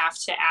because I have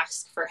to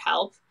ask for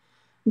help.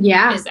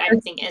 Yeah. Is that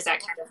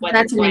kind of what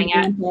that's going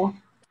at?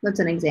 That's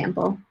an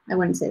example. I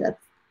wouldn't say that's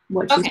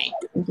what she's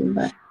thinking,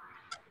 but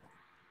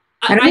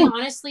I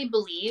honestly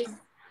believe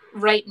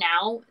right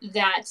now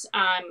that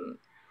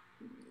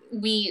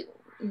we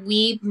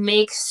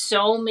make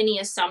so many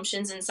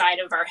assumptions inside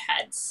of our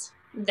heads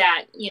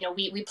that, you know,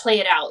 we play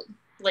it out.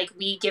 Like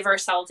we give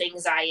ourselves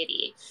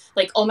anxiety.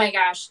 Like, oh my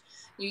gosh,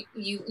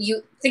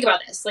 you think about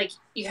this. Like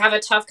you have a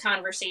tough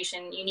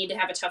conversation. You need to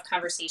have a tough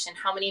conversation.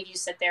 How many of you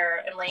sit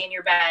there and lay in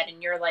your bed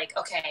and you're like,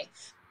 okay,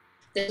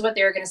 this is what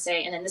they're going to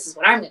say, and then this is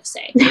what I'm going to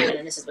say, and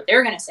then this is what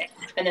they're going to say,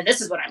 and then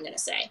this is what I'm going to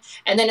say.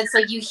 And then it's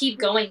like you keep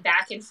going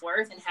back and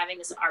forth and having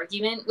this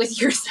argument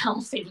with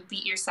yourself, and you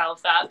beat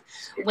yourself up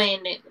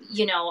when,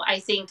 you know, I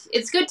think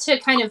it's good to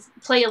kind of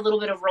play a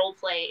little bit of role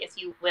play,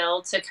 if you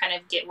will, to kind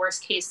of get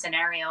worst case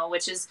scenario,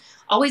 which is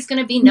always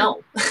going to be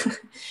no.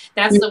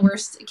 That's the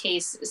worst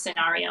case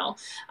scenario.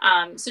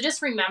 So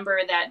just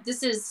remember that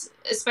this is,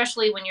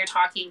 especially when you're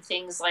talking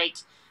things like,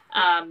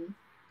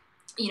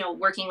 you know,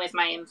 working with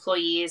my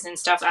employees and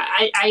stuff,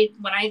 I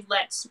when I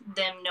let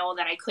them know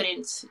that I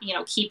couldn't, you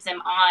know, keep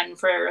them on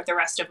for the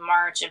rest of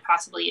March and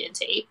possibly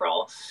into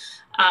April,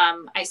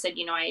 I said,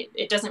 you know,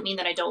 it doesn't mean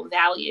that I don't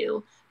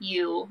value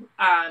you.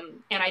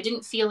 And I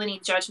didn't feel any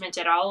judgment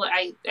at all.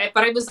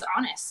 But I was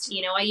honest,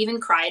 you know, I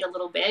even cried a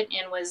little bit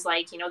and was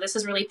like, you know, this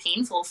is really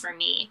painful for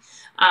me,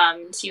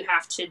 to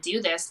have to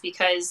do this,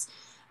 because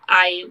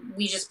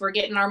we just were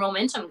getting our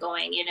momentum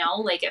going, you know,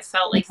 like it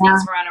felt like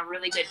things were on a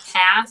really good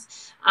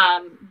path.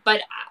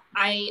 But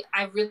I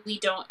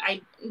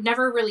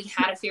never really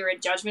had a fear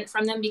of judgment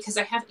from them, because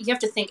you have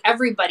to think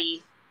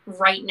everybody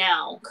right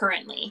now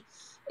currently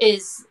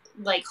is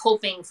like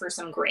hoping for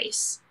some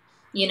grace,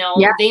 you know.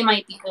 They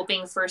might be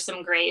hoping for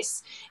some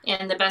grace,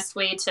 and the best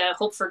way to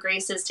hope for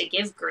grace is to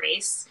give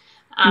grace,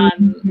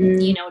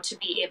 you know, to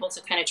be able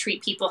to kind of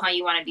treat people how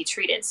you want to be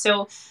treated.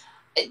 So,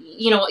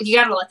 you know, you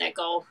got to let that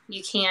go.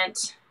 You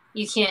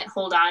can't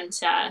hold on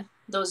to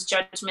those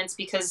judgments,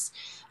 because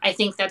I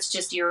think that's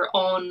just your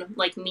own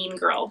like mean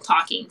girl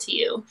talking to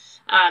you,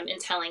 and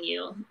telling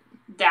you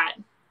that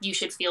you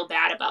should feel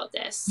bad about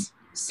this.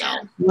 So I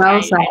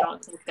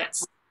don't think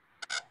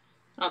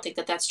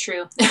that's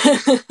true.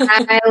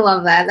 I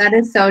love that. That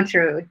is so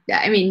true.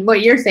 I mean,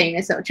 what you're saying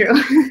is so true.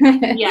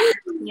 Yeah.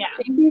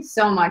 Thank you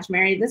so much,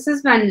 Mary. This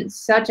has been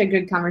such a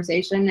good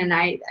conversation, and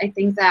I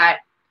think that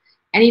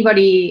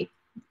anybody,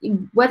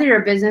 whether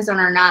you're a business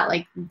owner or not,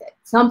 like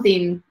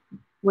something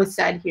was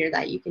said here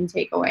that you can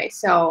take away.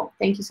 So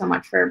thank you so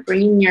much for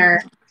bringing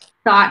your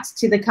thoughts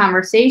to the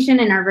conversation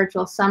in our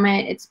virtual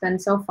summit. It's been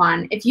so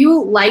fun. If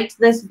you liked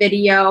this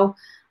video,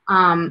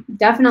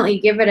 definitely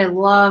give it a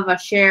love, a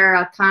share,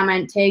 a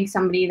comment, tag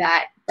somebody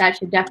that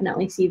should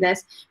definitely see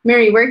this.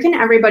 Mary, where can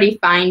everybody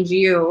find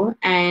you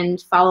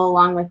and follow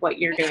along with what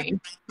you're doing?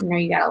 I know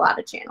you got a lot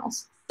of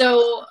channels.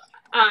 So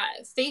a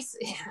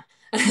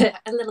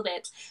little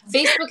bit.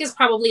 Facebook is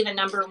probably the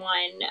number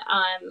one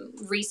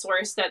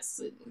resource.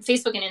 That's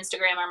Facebook and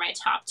Instagram are my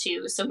top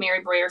two. So Mary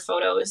Breuer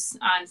Photos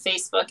on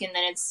Facebook, and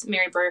then it's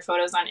Mary Breuer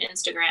Photos on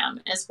Instagram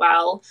as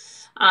well.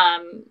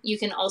 You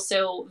can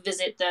also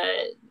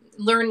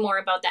learn more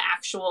about the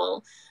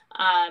actual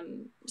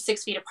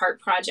 6 Feet Apart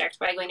project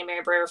by going to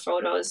Mary Breuer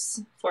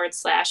Photos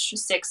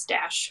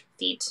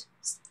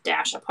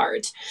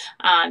 /6-feet-apart.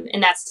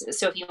 And that's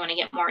so if you want to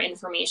get more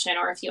information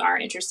or if you are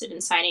interested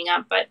in signing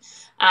up, but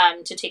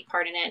to take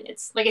part in it,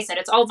 it's like I said,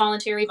 it's all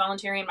voluntary on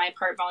my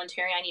part,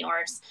 voluntary on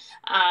yours.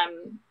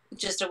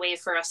 Just a way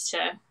for us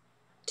to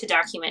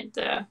document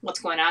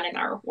what's going on in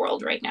our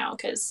world right now,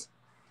 because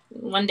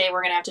one day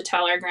we're going to have to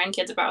tell our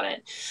grandkids about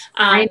it.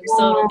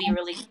 So it'll be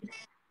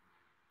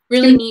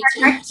really neat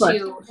to. It's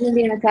going to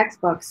be in the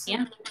textbooks.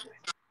 Yeah.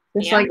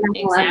 Just like 9/11.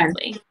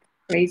 Exactly.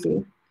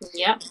 Crazy.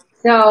 Yep.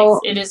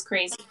 So it is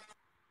crazy.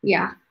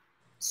 Yeah.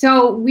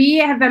 So we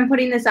have been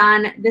putting this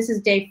on. This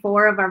is day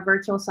 4 of our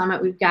virtual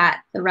summit. We've got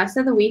the rest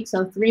of the week,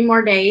 so 3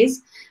 more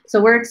days.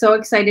 So we're so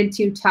excited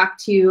to talk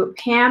to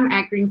Pam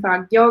at Green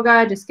Frog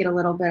Yoga, just get a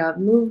little bit of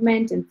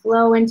movement and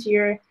flow into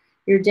your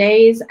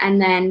days.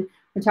 And then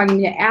we're talking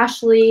to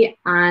Ashley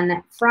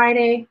on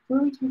Friday. Who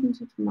are we talking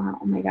to tomorrow?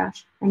 Oh my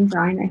gosh, I'm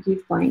drawing a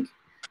huge blank.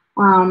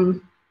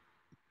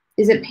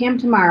 Is it Pam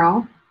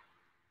tomorrow?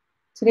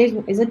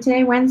 Is it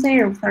today Wednesday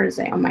or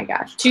Thursday? Oh my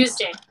gosh.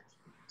 Tuesday.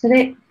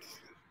 Today's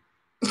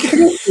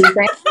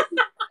Tuesday.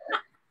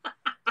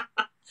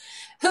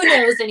 Who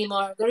knows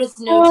anymore? There is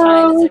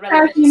no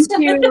time.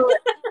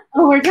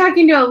 We're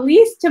talking to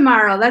Elise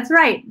tomorrow. That's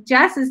right.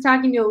 Jess is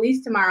talking to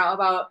Elise tomorrow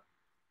about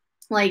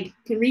like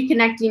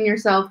reconnecting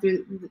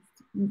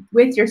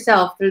with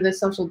yourself through the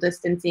social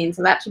distancing.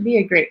 So that should be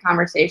a great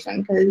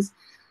conversation, because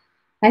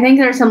I think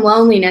there's some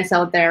loneliness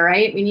out there,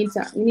 right? We need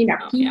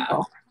our people.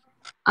 Yeah.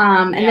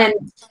 And then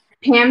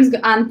Pam's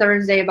on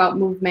Thursday about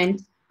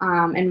movement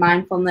and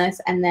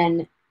mindfulness, and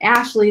then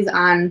Ashley's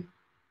on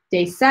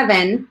day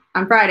 7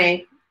 on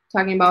Friday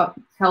talking about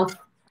health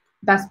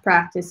best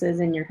practices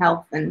in your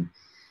health and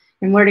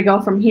where to go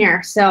from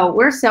here. So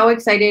we're so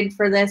excited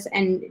for this,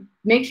 and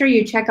make sure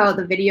you check out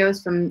the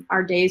videos from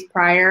our days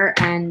prior,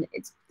 and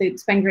it's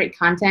been great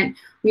content.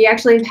 We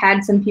actually have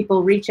had some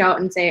people reach out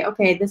and say,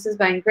 okay, this has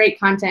been great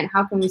content.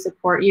 How can we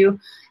support you?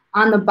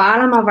 On the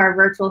bottom of our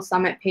virtual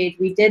summit page,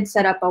 we did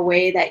set up a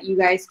way that you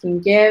guys can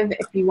give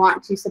if you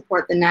want to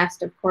support the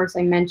Nest. Of course,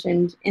 I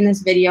mentioned in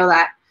this video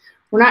that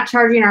we're not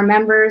charging our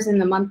members in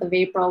the month of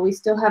April. We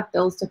still have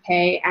bills to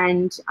pay,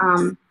 and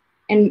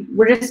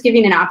we're just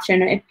giving an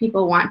option. If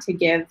people want to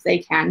give, they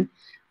can.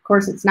 Of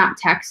course, it's not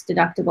tax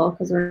deductible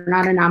because we're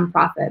not a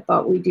nonprofit,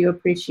 but we do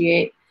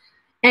appreciate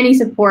any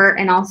support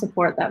and all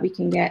support that we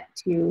can get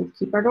to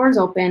keep our doors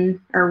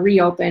open or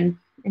reopen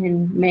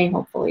in May,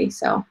 hopefully.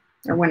 So,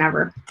 or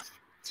whenever,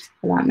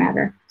 for that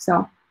matter.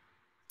 So,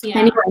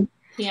 anyway,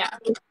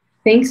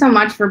 thanks so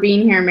much for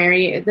being here,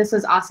 Mary. This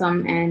was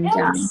awesome, and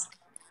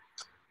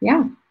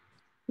yeah,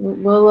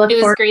 we'll look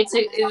forward.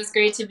 It was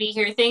great to be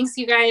here. Thanks,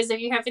 you guys.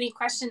 If you have any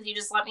questions, you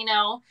just let me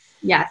know.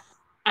 Yes,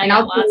 I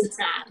got lots of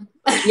time.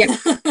 Yeah,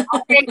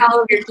 I'll take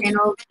all of your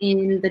channels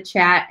in the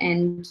chat,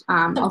 and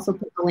also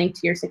put the link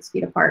to your 6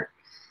 Feet Apart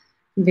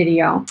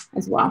video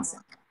as well.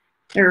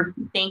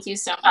 Thank you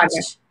so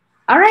much.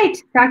 All right.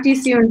 Talk to you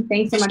soon.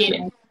 Thanks so much.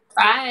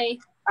 Bye.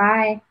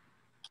 Bye.